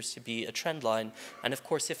what appears to be a trend line. And of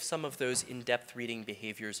course, if some of those in-depth reading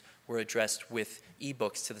behaviors were addressed with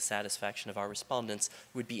ebooks to the satisfaction of our respondents,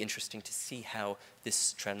 it would be interesting to see how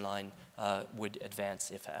this trend line would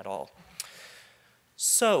advance, if at all.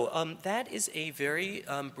 So that is a very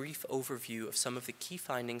brief overview of some of the key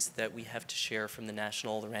findings that we have to share from the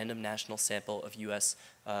random national sample of U.S.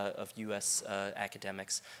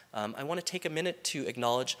 Academics. I want to take a minute to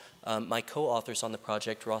acknowledge my co-authors on the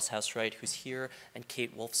project, Ross Housewright, who's here, and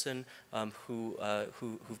Kate Wolfson,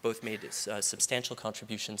 who've both made substantial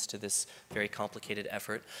contributions to this very complicated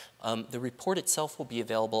effort. The report itself will be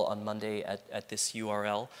available on Monday at this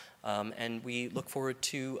URL. And we look forward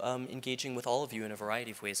to engaging with all of you in a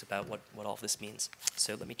variety of ways about what all of this means.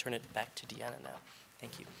 So let me turn it back to Deanna now.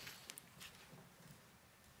 Thank you.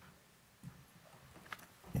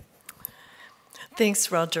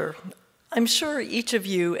 Thanks, Roger. I'm sure each of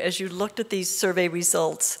you, as you looked at these survey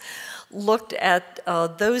results, looked at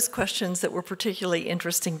those questions that were particularly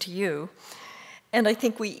interesting to you. And I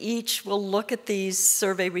think we each will look at these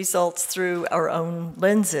survey results through our own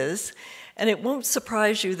lenses. And it won't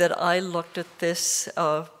surprise you that I looked at this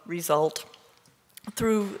result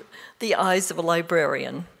through the eyes of a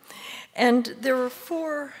librarian. And there were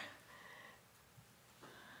four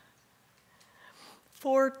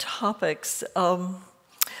topics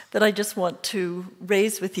that I just want to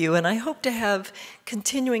raise with you. And I hope to have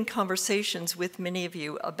continuing conversations with many of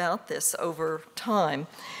you about this over time.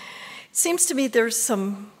 It seems to me there's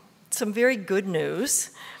some very good news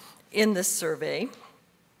in this survey.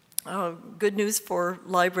 Good news for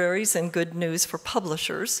libraries and good news for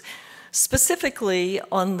publishers. Specifically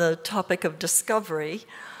on the topic of discovery,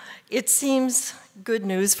 it seems good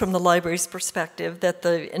news from the library's perspective that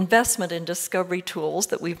the investment in discovery tools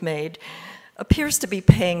that we've made appears to be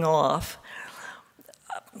paying off.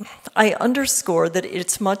 I underscore that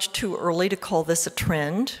it's much too early to call this a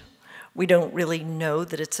trend. We don't really know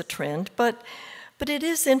that it's a trend, but it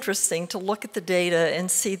is interesting to look at the data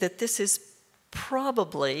and see that this is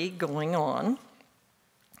probably going on.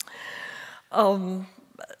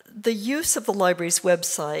 The use of the library's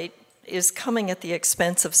website is coming at the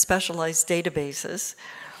expense of specialized databases,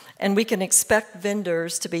 and we can expect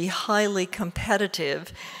vendors to be highly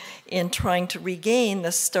competitive in trying to regain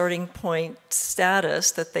the starting point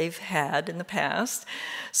status that they've had in the past.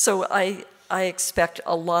 So I expect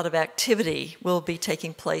a lot of activity will be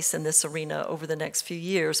taking place in this arena over the next few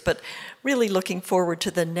years, but really looking forward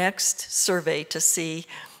to the next survey to see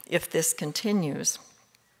if this continues.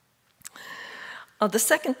 The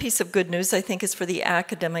second piece of good news, I think, is for the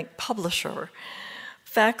academic publisher.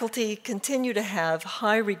 Faculty continue to have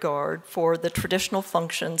high regard for the traditional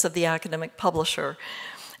functions of the academic publisher,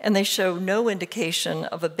 and they show no indication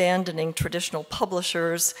of abandoning traditional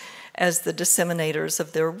publishers as the disseminators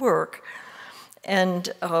of their work.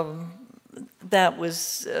 And that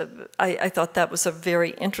was, I thought that was a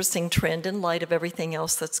very interesting trend in light of everything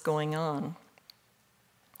else that's going on.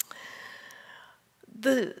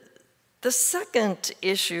 The second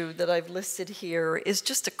issue that I've listed here is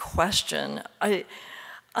just a question.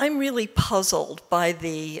 I'm really puzzled by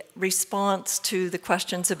the response to the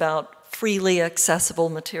questions about freely accessible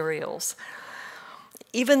materials.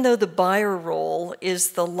 Even though the buyer role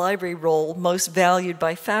is the library role most valued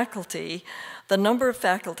by faculty, the number of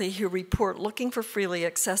faculty who report looking for freely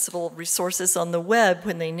accessible resources on the web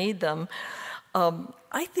when they need them,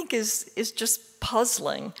 I think is just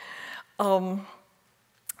puzzling.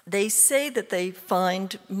 They say that they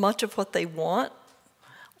find much of what they want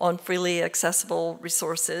on freely accessible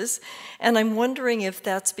resources, and I'm wondering if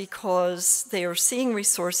that's because they are seeing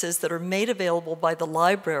resources that are made available by the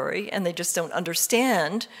library and they just don't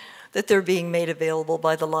understand that they're being made available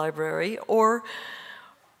by the library, or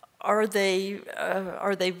are they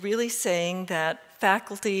really saying that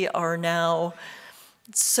faculty are now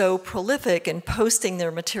so prolific in posting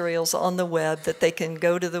their materials on the web that they can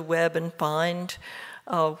go to the web and find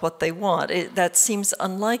what they want? That seems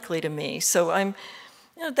unlikely to me. So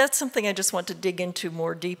that's something I just want to dig into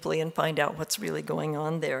more deeply and find out what's really going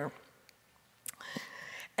on there.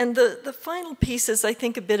 And the final piece is, I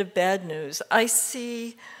think, a bit of bad news. I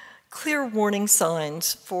see clear warning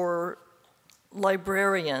signs for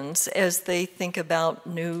librarians as they think about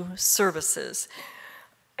new services.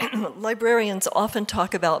 Librarians often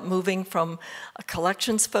talk about moving from a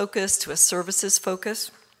collections focus to a services focus.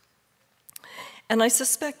 And I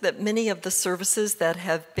suspect that many of the services that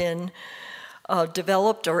have been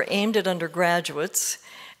developed are aimed at undergraduates,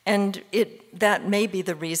 and that may be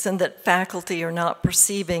the reason that faculty are not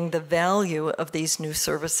perceiving the value of these new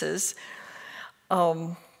services.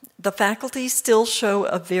 The faculty still show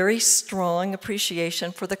a very strong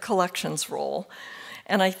appreciation for the collections role.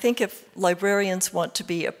 And I think if librarians want to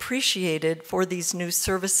be appreciated for these new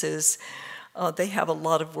services, they have a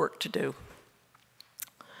lot of work to do.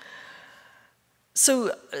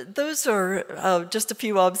 So those are just a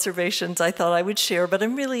few observations I thought I would share, but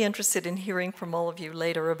I'm really interested in hearing from all of you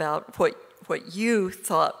later about what you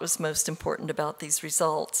thought was most important about these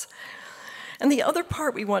results. And the other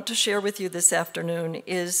part we want to share with you this afternoon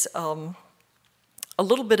is a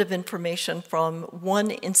little bit of information from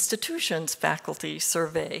one institution's faculty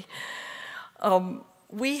survey.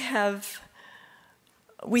 We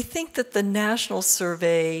think that the national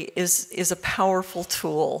survey is a powerful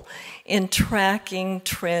tool in tracking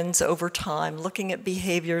trends over time, looking at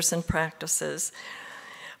behaviors and practices.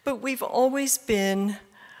 But we've always been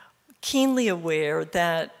keenly aware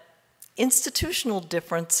that institutional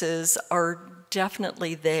differences are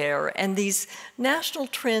definitely there, and these national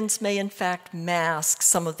trends may in fact mask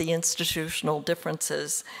some of the institutional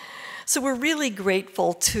differences. So we're really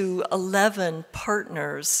grateful to 11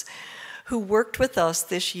 partners who worked with us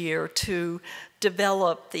this year to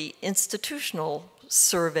develop the institutional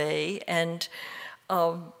survey, and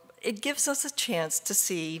it gives us a chance to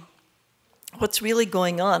see what's really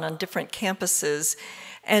going on different campuses,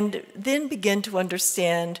 and then begin to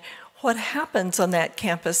understand what happens on that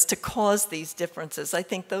campus to cause these differences. I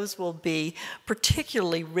think those will be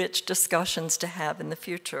particularly rich discussions to have in the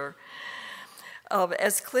future.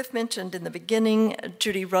 As Cliff mentioned in the beginning,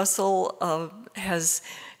 Judy Russell has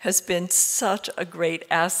been such a great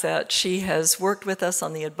asset. She has worked with us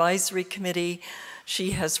on the advisory committee.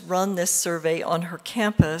 She has run this survey on her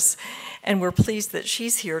campus, and we're pleased that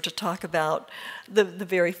she's here to talk about the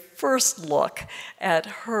very first look at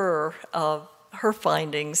her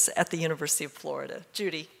findings at the University of Florida.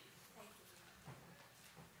 Judy.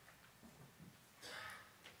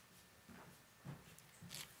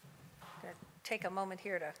 I'm going to take a moment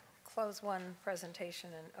here to close one presentation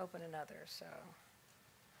and open another, so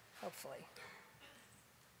hopefully.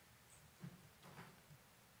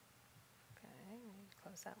 Okay,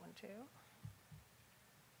 close that one too.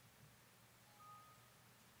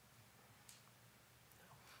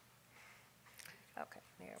 Okay,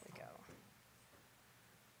 there we go.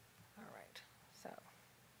 All right,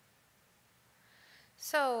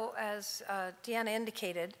 so as Deanna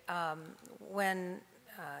indicated, when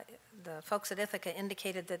the folks at Ithaka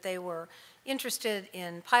indicated that they were interested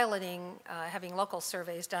in piloting having local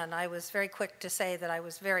surveys done, I was very quick to say that I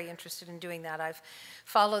was very interested in doing that. I've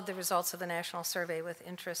followed the results of the national survey with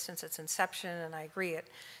interest since its inception, and I agree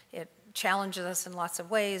it challenges us in lots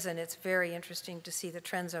of ways, and it's very interesting to see the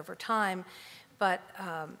trends over time. But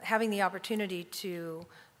having the opportunity to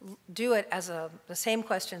do it as the same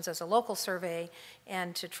questions as a local survey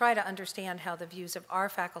and to try to understand how the views of our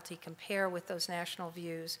faculty compare with those national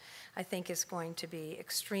views, I think is going to be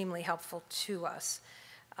extremely helpful to us.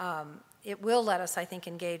 It will let us, I think,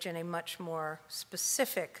 engage in a much more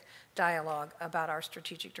specific dialogue about our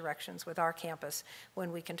strategic directions with our campus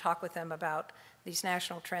when we can talk with them about these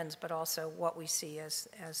national trends, but also what we see as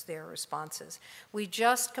their responses. We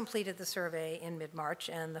just completed the survey in mid-March,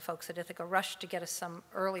 and the folks at Ithaka rushed to get us some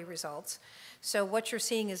early results. So what you're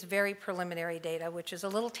seeing is very preliminary data, which is a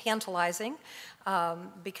little tantalizing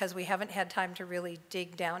because we haven't had time to really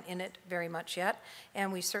dig down in it very much yet,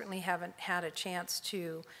 and we certainly haven't had a chance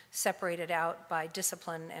to separate it out by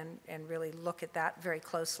discipline and really look at that very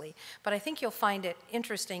closely. But I think you'll find it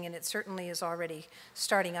interesting, and it certainly is already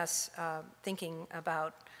starting us thinking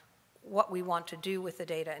about what we want to do with the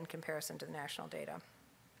data in comparison to the national data.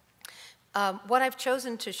 What I've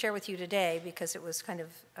chosen to share with you today, because it was kind of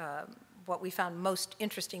what we found most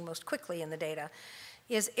interesting most quickly in the data,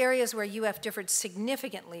 is areas where UF differed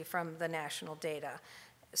significantly from the national data.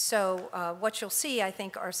 So what you'll see, I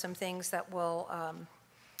think, are some things that will,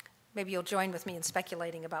 maybe you'll join with me in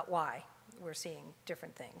speculating about why we're seeing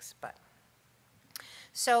different things.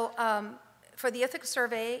 So for the Ithaka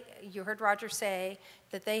survey, you heard Roger say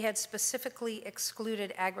that they had specifically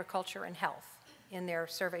excluded agriculture and health in their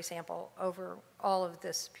survey sample over all of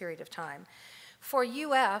this period of time. For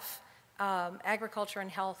UF, agriculture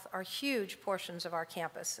and health are huge portions of our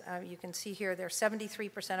campus. You can see here they're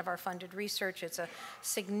 73% of our funded research. It's a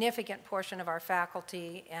significant portion of our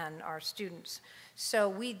faculty and our students. So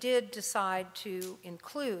we did decide to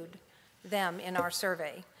include them in our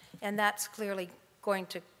survey, and that's clearly going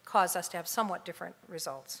to cause us to have somewhat different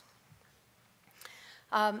results.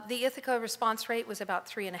 The Ithaka response rate was about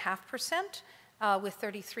 3.5%, with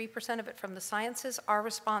 33% of it from the sciences. Our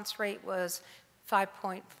response rate was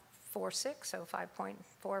 5.46, so 5.4,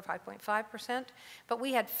 5.5%, but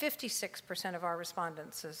we had 56% of our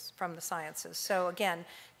respondents from the sciences. So again,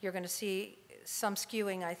 you're going to see some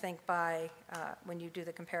skewing, I think, by when you do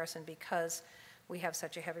the comparison because we have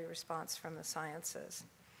such a heavy response from the sciences.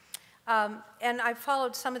 And I've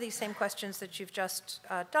followed some of these same questions that you've just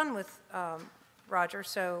done with Roger,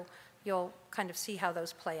 so you'll kind of see how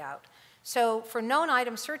those play out. So for known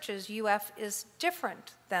item searches, UF is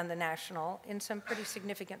different than the national in some pretty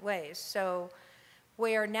significant ways. So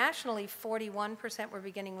where nationally 41% were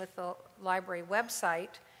beginning with the library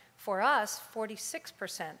website, for us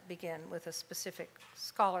 46% begin with a specific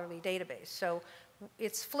scholarly database. So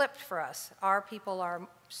it's flipped for us. Our people are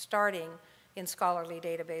starting in scholarly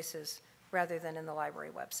databases rather than in the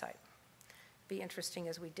library website. Be interesting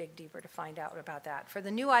as we dig deeper to find out about that. For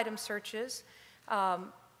the new item searches,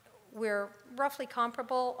 we're roughly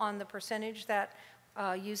comparable on the percentage that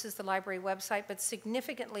uses the library website, but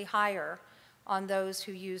significantly higher on those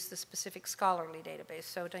who use the specific scholarly database.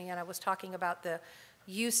 So Deanna was talking about the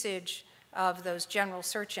usage of those general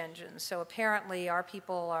search engines. So apparently our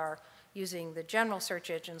people are using the general search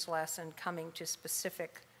engines less and coming to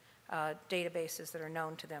specific databases that are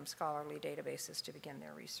known to them, scholarly databases, to begin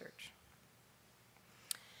their research.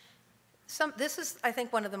 This is, I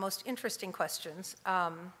think, one of the most interesting questions.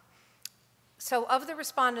 So of the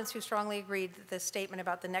respondents who strongly agreed that the statement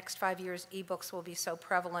about the next 5 years ebooks will be so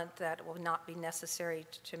prevalent that it will not be necessary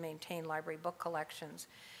to maintain library book collections,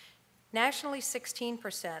 nationally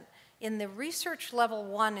 16%. In the research level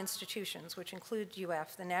 1 institutions, which include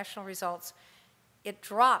UF, the national results, it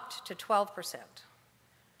dropped to 12%.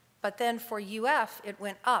 But then for UF, it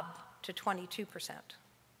went up to 22%.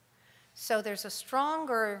 So there's a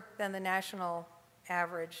stronger than the national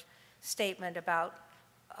average statement about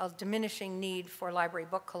a diminishing need for library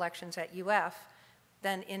book collections at UF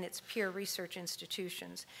than in its peer research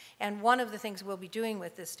institutions. And one of the things we'll be doing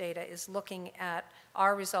with this data is looking at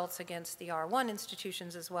our results against the R1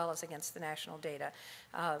 institutions as well as against the national data,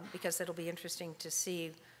 because it'll be interesting to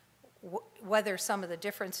see whether some of the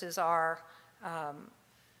differences are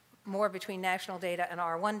more between national data and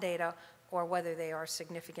R1 data, or whether they are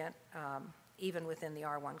significant even within the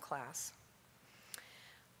R1 class.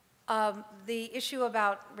 The issue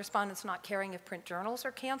about respondents not caring if print journals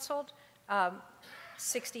are canceled,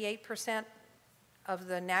 68% of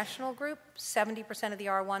the national group, 70% of the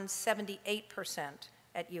R1, 78%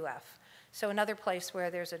 at UF. So another place where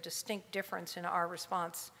there's a distinct difference in our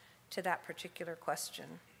response to that particular question.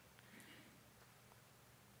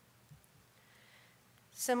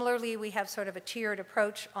 Similarly, we have sort of a tiered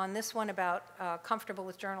approach on this one about comfortable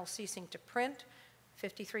with journals ceasing to print.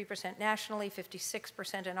 53% nationally,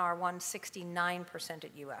 56% in R1, 69%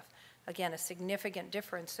 at UF. Again, a significant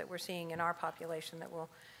difference that we're seeing in our population that will,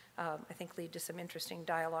 I think, lead to some interesting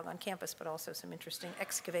dialogue on campus, but also some interesting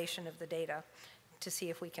excavation of the data to see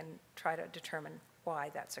if we can try to determine why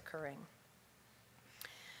that's occurring.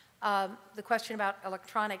 The question about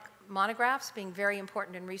electronic monographs being very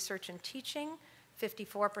important in research and teaching,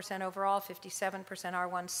 54% overall, 57%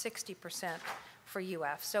 R1, 60% for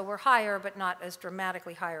UF. So we're higher, but not as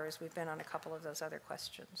dramatically higher as we've been on a couple of those other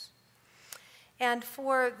questions. And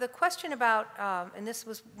for the question about, and this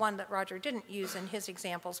was one that Roger didn't use in his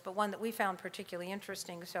examples, but one that we found particularly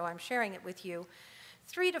interesting, so I'm sharing it with you.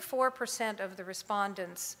 3 to 4% of the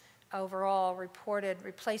respondents overall reported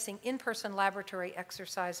replacing in-person laboratory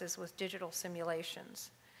exercises with digital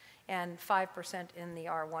simulations, and 5% in the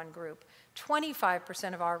R1 group.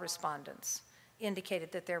 25% of our respondents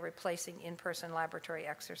indicated that they're replacing in-person laboratory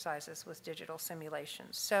exercises with digital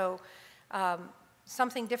simulations. So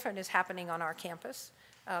something different is happening on our campus,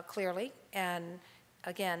 clearly, and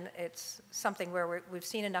again, it's something where we've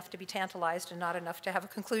seen enough to be tantalized and not enough to have a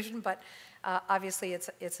conclusion, but obviously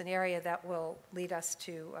it's an area that will lead us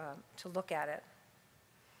to look at it.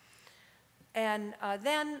 And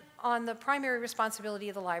then on the primary responsibility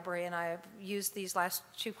of the library, and I've used these last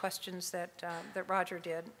two questions that Roger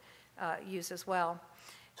did use as well.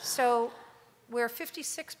 So where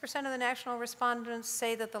 56% of the national respondents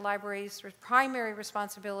say that the library's primary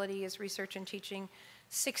responsibility is research and teaching,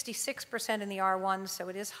 66% in the R1s, so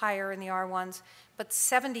it is higher in the R1s, but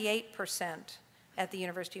 78% at the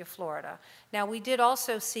University of Florida. Now, we did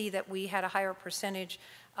also see that we had a higher percentage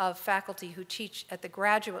of faculty who teach at the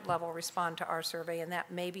graduate level respond to our survey, and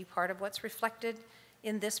that may be part of what's reflected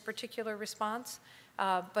in this particular response.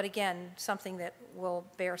 But again, something that will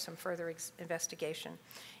bear some further investigation.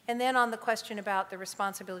 And then on the question about the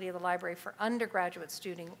responsibility of the library for undergraduate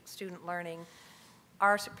student learning,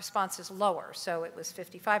 our response is lower. So it was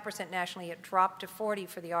 55% nationally, it dropped to 40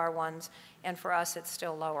 for the R1s, and for us it's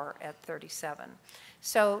still lower at 37.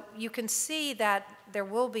 So you can see that there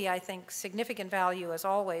will be, I think, significant value, as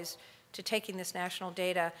always, to taking this national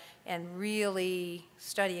data and really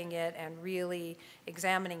studying it and really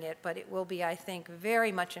examining it, but it will be, I think,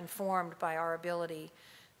 very much informed by our ability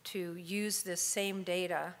to use this same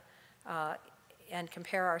data and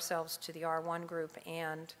compare ourselves to the R1 group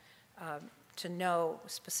and to know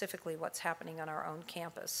specifically what's happening on our own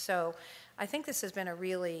campus. So I think this has been a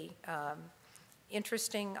really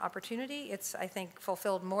interesting opportunity. It's, I think,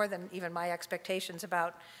 fulfilled more than even my expectations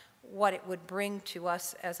about what it would bring to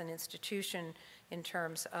us as an institution in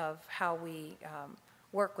terms of how we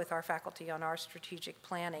work with our faculty on our strategic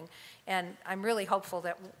planning. And I'm really hopeful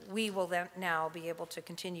that we will then now be able to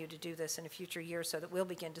continue to do this in a future year so that we'll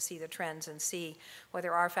begin to see the trends and see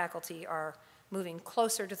whether our faculty are moving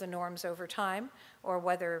closer to the norms over time or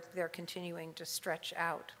whether they're continuing to stretch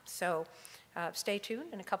out. So stay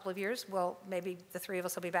tuned. In a couple of years, maybe the three of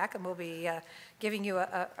us will be back and we'll be giving you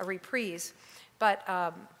a reprise. But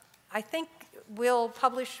I think we'll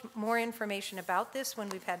publish more information about this when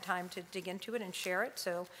we've had time to dig into it and share it,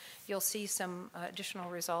 so you'll see some additional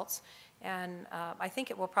results. And I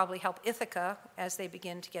think it will probably help Ithaca as they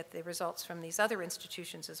begin to get the results from these other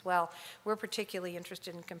institutions as well. We're particularly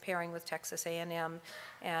interested in comparing with Texas A&M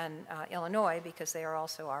and Illinois because they are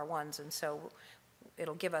also R1s, and so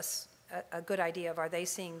it'll give us a good idea of are they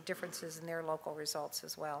seeing differences in their local results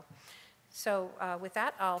as well. So with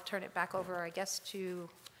that, I'll turn it back over, I guess, to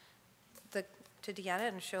Deanna,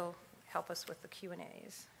 and she'll help us with the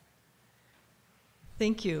Q&As.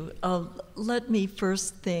 Thank you. Let me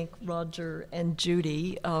first thank Roger and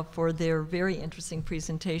Judy for their very interesting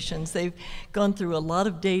presentations. They've gone through a lot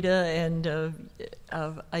of data, and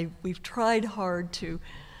we've tried hard to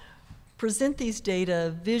present these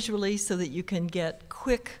data visually so that you can get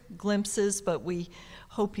quick glimpses, but we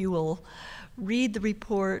hope you will read the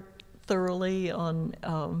report thoroughly on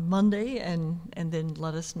Monday and then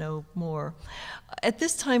let us know more. At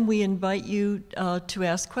this time, we invite you to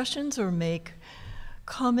ask questions or make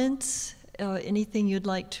comments, anything you'd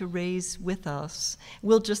like to raise with us.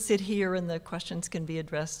 We'll just sit here and the questions can be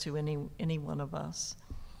addressed to any one of us.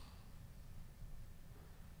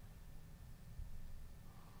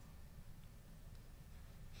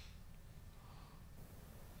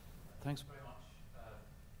 Thanks very much.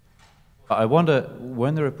 I wonder,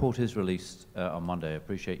 when the report is released on Monday, I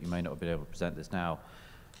appreciate you may not be able to present this now,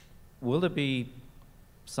 will there be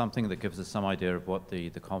something that gives us some idea of what the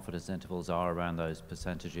confidence intervals are around those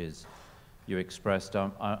percentages you expressed?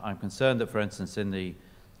 I'm concerned that, for instance, in the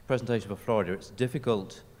presentation for Florida, it's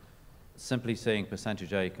difficult simply seeing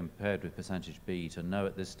percentage A compared with percentage B to know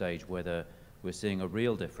at this stage whether we're seeing a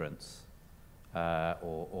real difference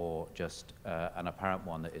or just an apparent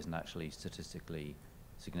one that isn't actually statistically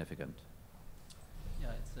significant.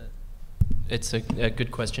 Yeah, it's a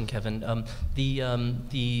good question, Kevin.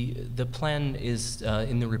 The plan is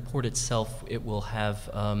in the report itself. It will have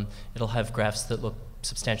it'll have graphs that look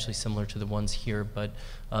substantially similar to the ones here, but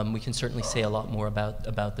we can certainly say a lot more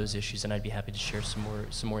about those issues, and I'd be happy to share some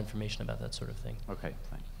more information about that sort of thing. Okay,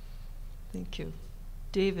 thanks. Thank you,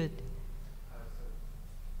 David.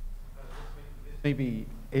 Maybe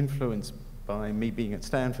influenced by me being at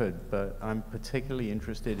Stanford, but I'm particularly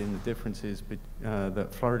interested in the differences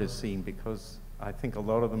that Florida's seen because I think a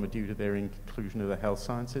lot of them are due to their inclusion of the health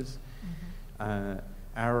sciences. Mm-hmm.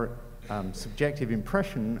 Our subjective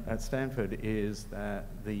impression at Stanford is that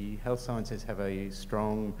the health sciences have a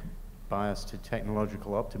strong bias to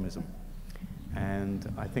technological optimism.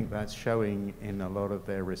 And I think that's showing in a lot of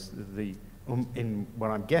their, in what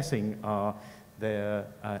I'm guessing are their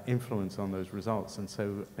influence on those results. And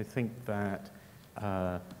so I think that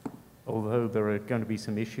although there are going to be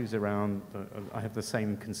some issues around, I have the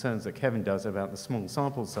same concerns that Kevin does about the small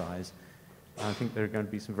sample size. I think there are going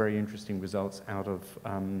to be some very interesting results out of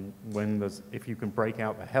if you can break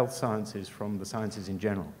out the health sciences from the sciences in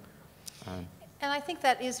general. And I think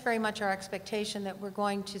that is very much our expectation, that we're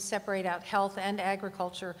going to separate out health and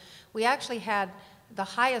agriculture. We actually had the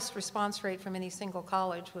highest response rate from any single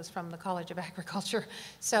college was from the College of Agriculture.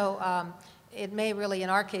 So it may really, in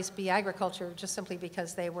our case, be agriculture just simply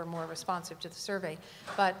because they were more responsive to the survey.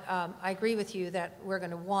 But I agree with you that we're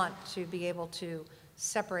going to want to be able to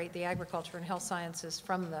separate the agriculture and health sciences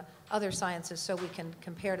from the other sciences so we can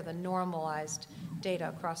compare to the normalized data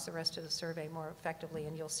across the rest of the survey more effectively.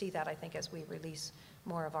 And you'll see that, I think, as we release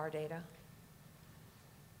more of our data.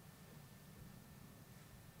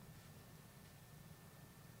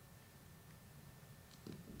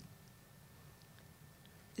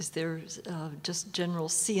 Is there just general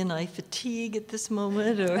CNI fatigue at this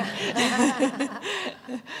moment, or?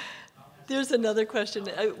 There's another question.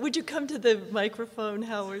 Would you come to the microphone,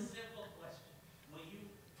 Howard? It's a simple question. Will you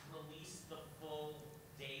release the full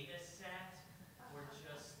data set or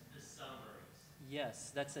just the summaries?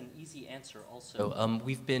 Yes, that's an easy answer also.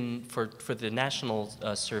 We've been, for the national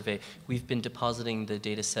survey, we've been depositing the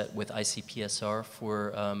data set with ICPSR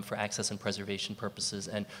for access and preservation purposes,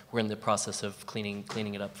 and we're in the process of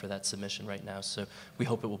cleaning it up for that submission right now. So we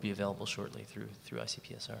hope it will be available shortly through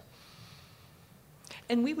ICPSR.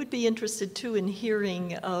 And we would be interested, too, in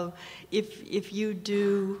hearing if you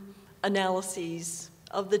do analyses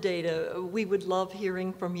of the data. We would love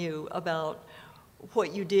hearing from you about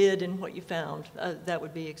what you did and what you found. That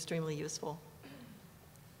would be extremely useful.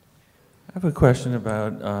 I have a question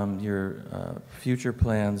about your future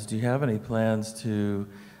plans. Do you have any plans to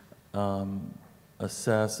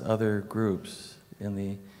assess other groups in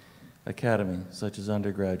the academy, such as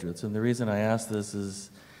undergraduates? And the reason I ask this is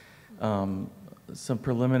some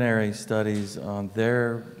preliminary studies on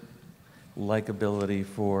their likability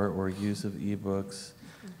for or use of ebooks.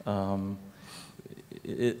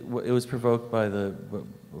 It was provoked by the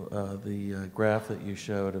graph that you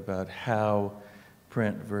showed about how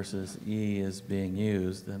print versus e is being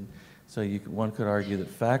used, and so one could argue that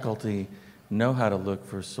faculty know how to look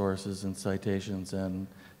for sources and citations and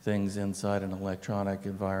things inside an electronic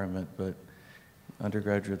environment, but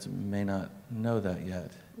undergraduates may not know that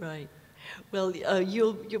yet. Right. Well,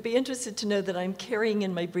 you'll be interested to know that I'm carrying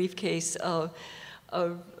in my briefcase a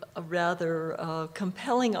rather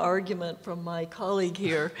compelling argument from my colleague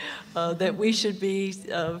here that we should be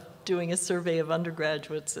doing a survey of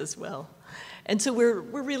undergraduates as well. And so we're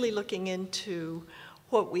really looking into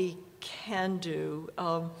what we can do.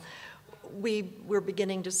 We're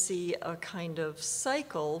beginning to see a kind of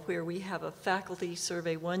cycle where we have a faculty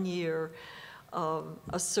survey 1 year,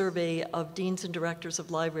 a survey of deans and directors of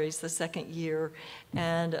libraries the 2nd year,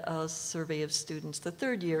 and a survey of students the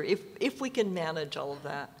 3rd year, if we can manage all of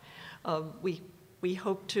that. We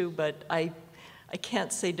hope to, but I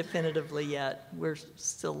can't say definitively yet. We're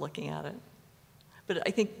still looking at it. But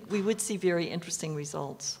I think we would see very interesting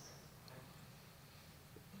results.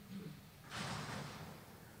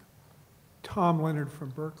 Tom Leonard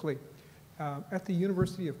from Berkeley. At the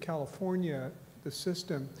University of California, the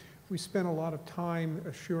system, we spent a lot of time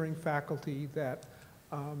assuring faculty that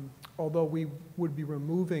although we would be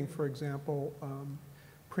removing, for example,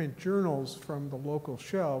 print journals from the local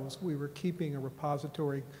shelves, we were keeping a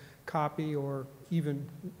repository copy, or even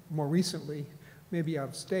more recently, maybe out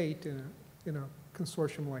of state in a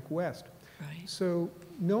consortium like West. Right. So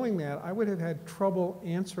knowing that, I would have had trouble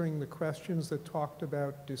answering the questions that talked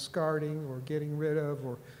about discarding or getting rid of,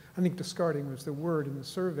 or I think discarding was the word in the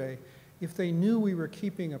survey. If they knew we were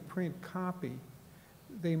keeping a print copy,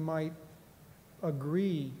 they might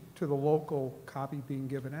agree to the local copy being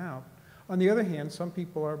given out. On the other hand, some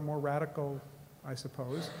people are more radical, I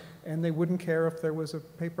suppose, and they wouldn't care if there was a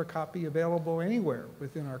paper copy available anywhere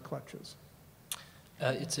within our clutches.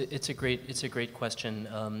 It's a great question,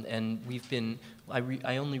 and we've been.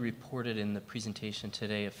 I only reported in the presentation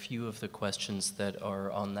today a few of the questions that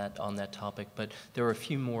are on that topic, but there are a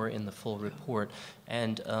few more in the full report.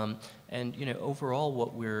 And you know, overall,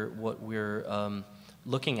 what we're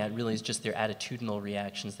looking at really is just their attitudinal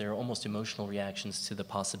reactions, their almost emotional reactions to the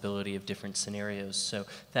possibility of different scenarios. So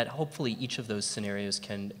that hopefully each of those scenarios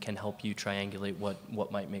can help you triangulate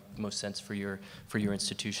what might make most sense for your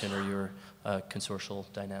institution or your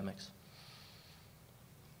consortial dynamics.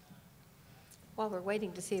 While we're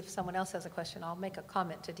waiting to see if someone else has a question, I'll make a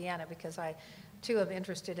comment to Deanna, because I too am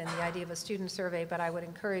interested in the idea of a student survey, but I would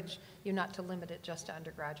encourage you not to limit it just to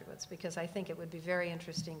undergraduates, because I think it would be very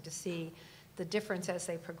interesting to see the difference as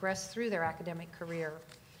they progress through their academic career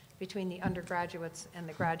between the undergraduates and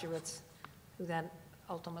the graduates who then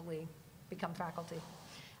ultimately become faculty.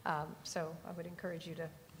 So I would encourage you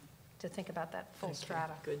to think about that full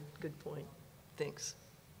strata. Good point. Thanks.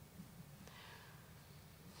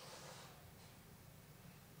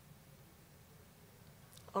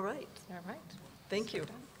 All right. All right. Thank you.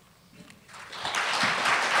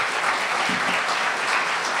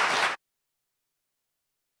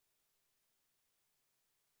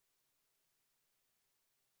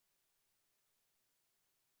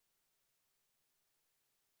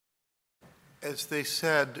 As they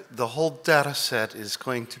said, the whole data set is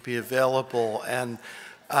going to be available, and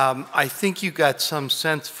I think you got some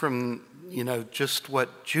sense from, you know, just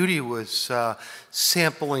what Judy was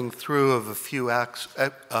sampling through of a few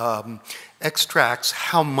extracts,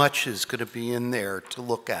 how much is going to be in there to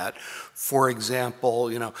look at. For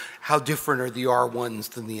example, you know, how different are the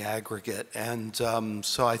R1s than the aggregate? And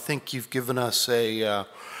so I think you've given us a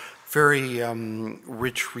very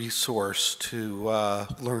rich resource to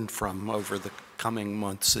learn from over the coming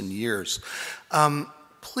months and years.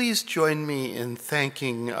 Please join me in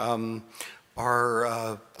thanking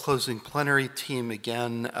our closing plenary team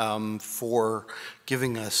again for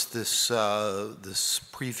giving us this, this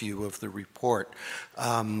preview of the report.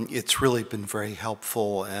 It's really been very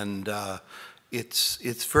helpful, and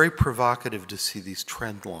it's very provocative to see these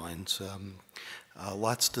trend lines.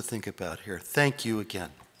 Lots to think about here. Thank you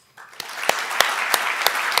again.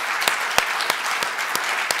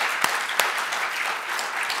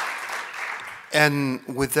 And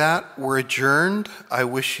with that, we're adjourned. I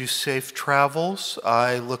wish you safe travels.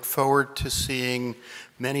 I look forward to seeing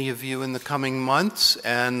many of you in the coming months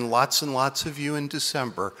and lots of you in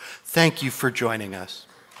December. Thank you for joining us.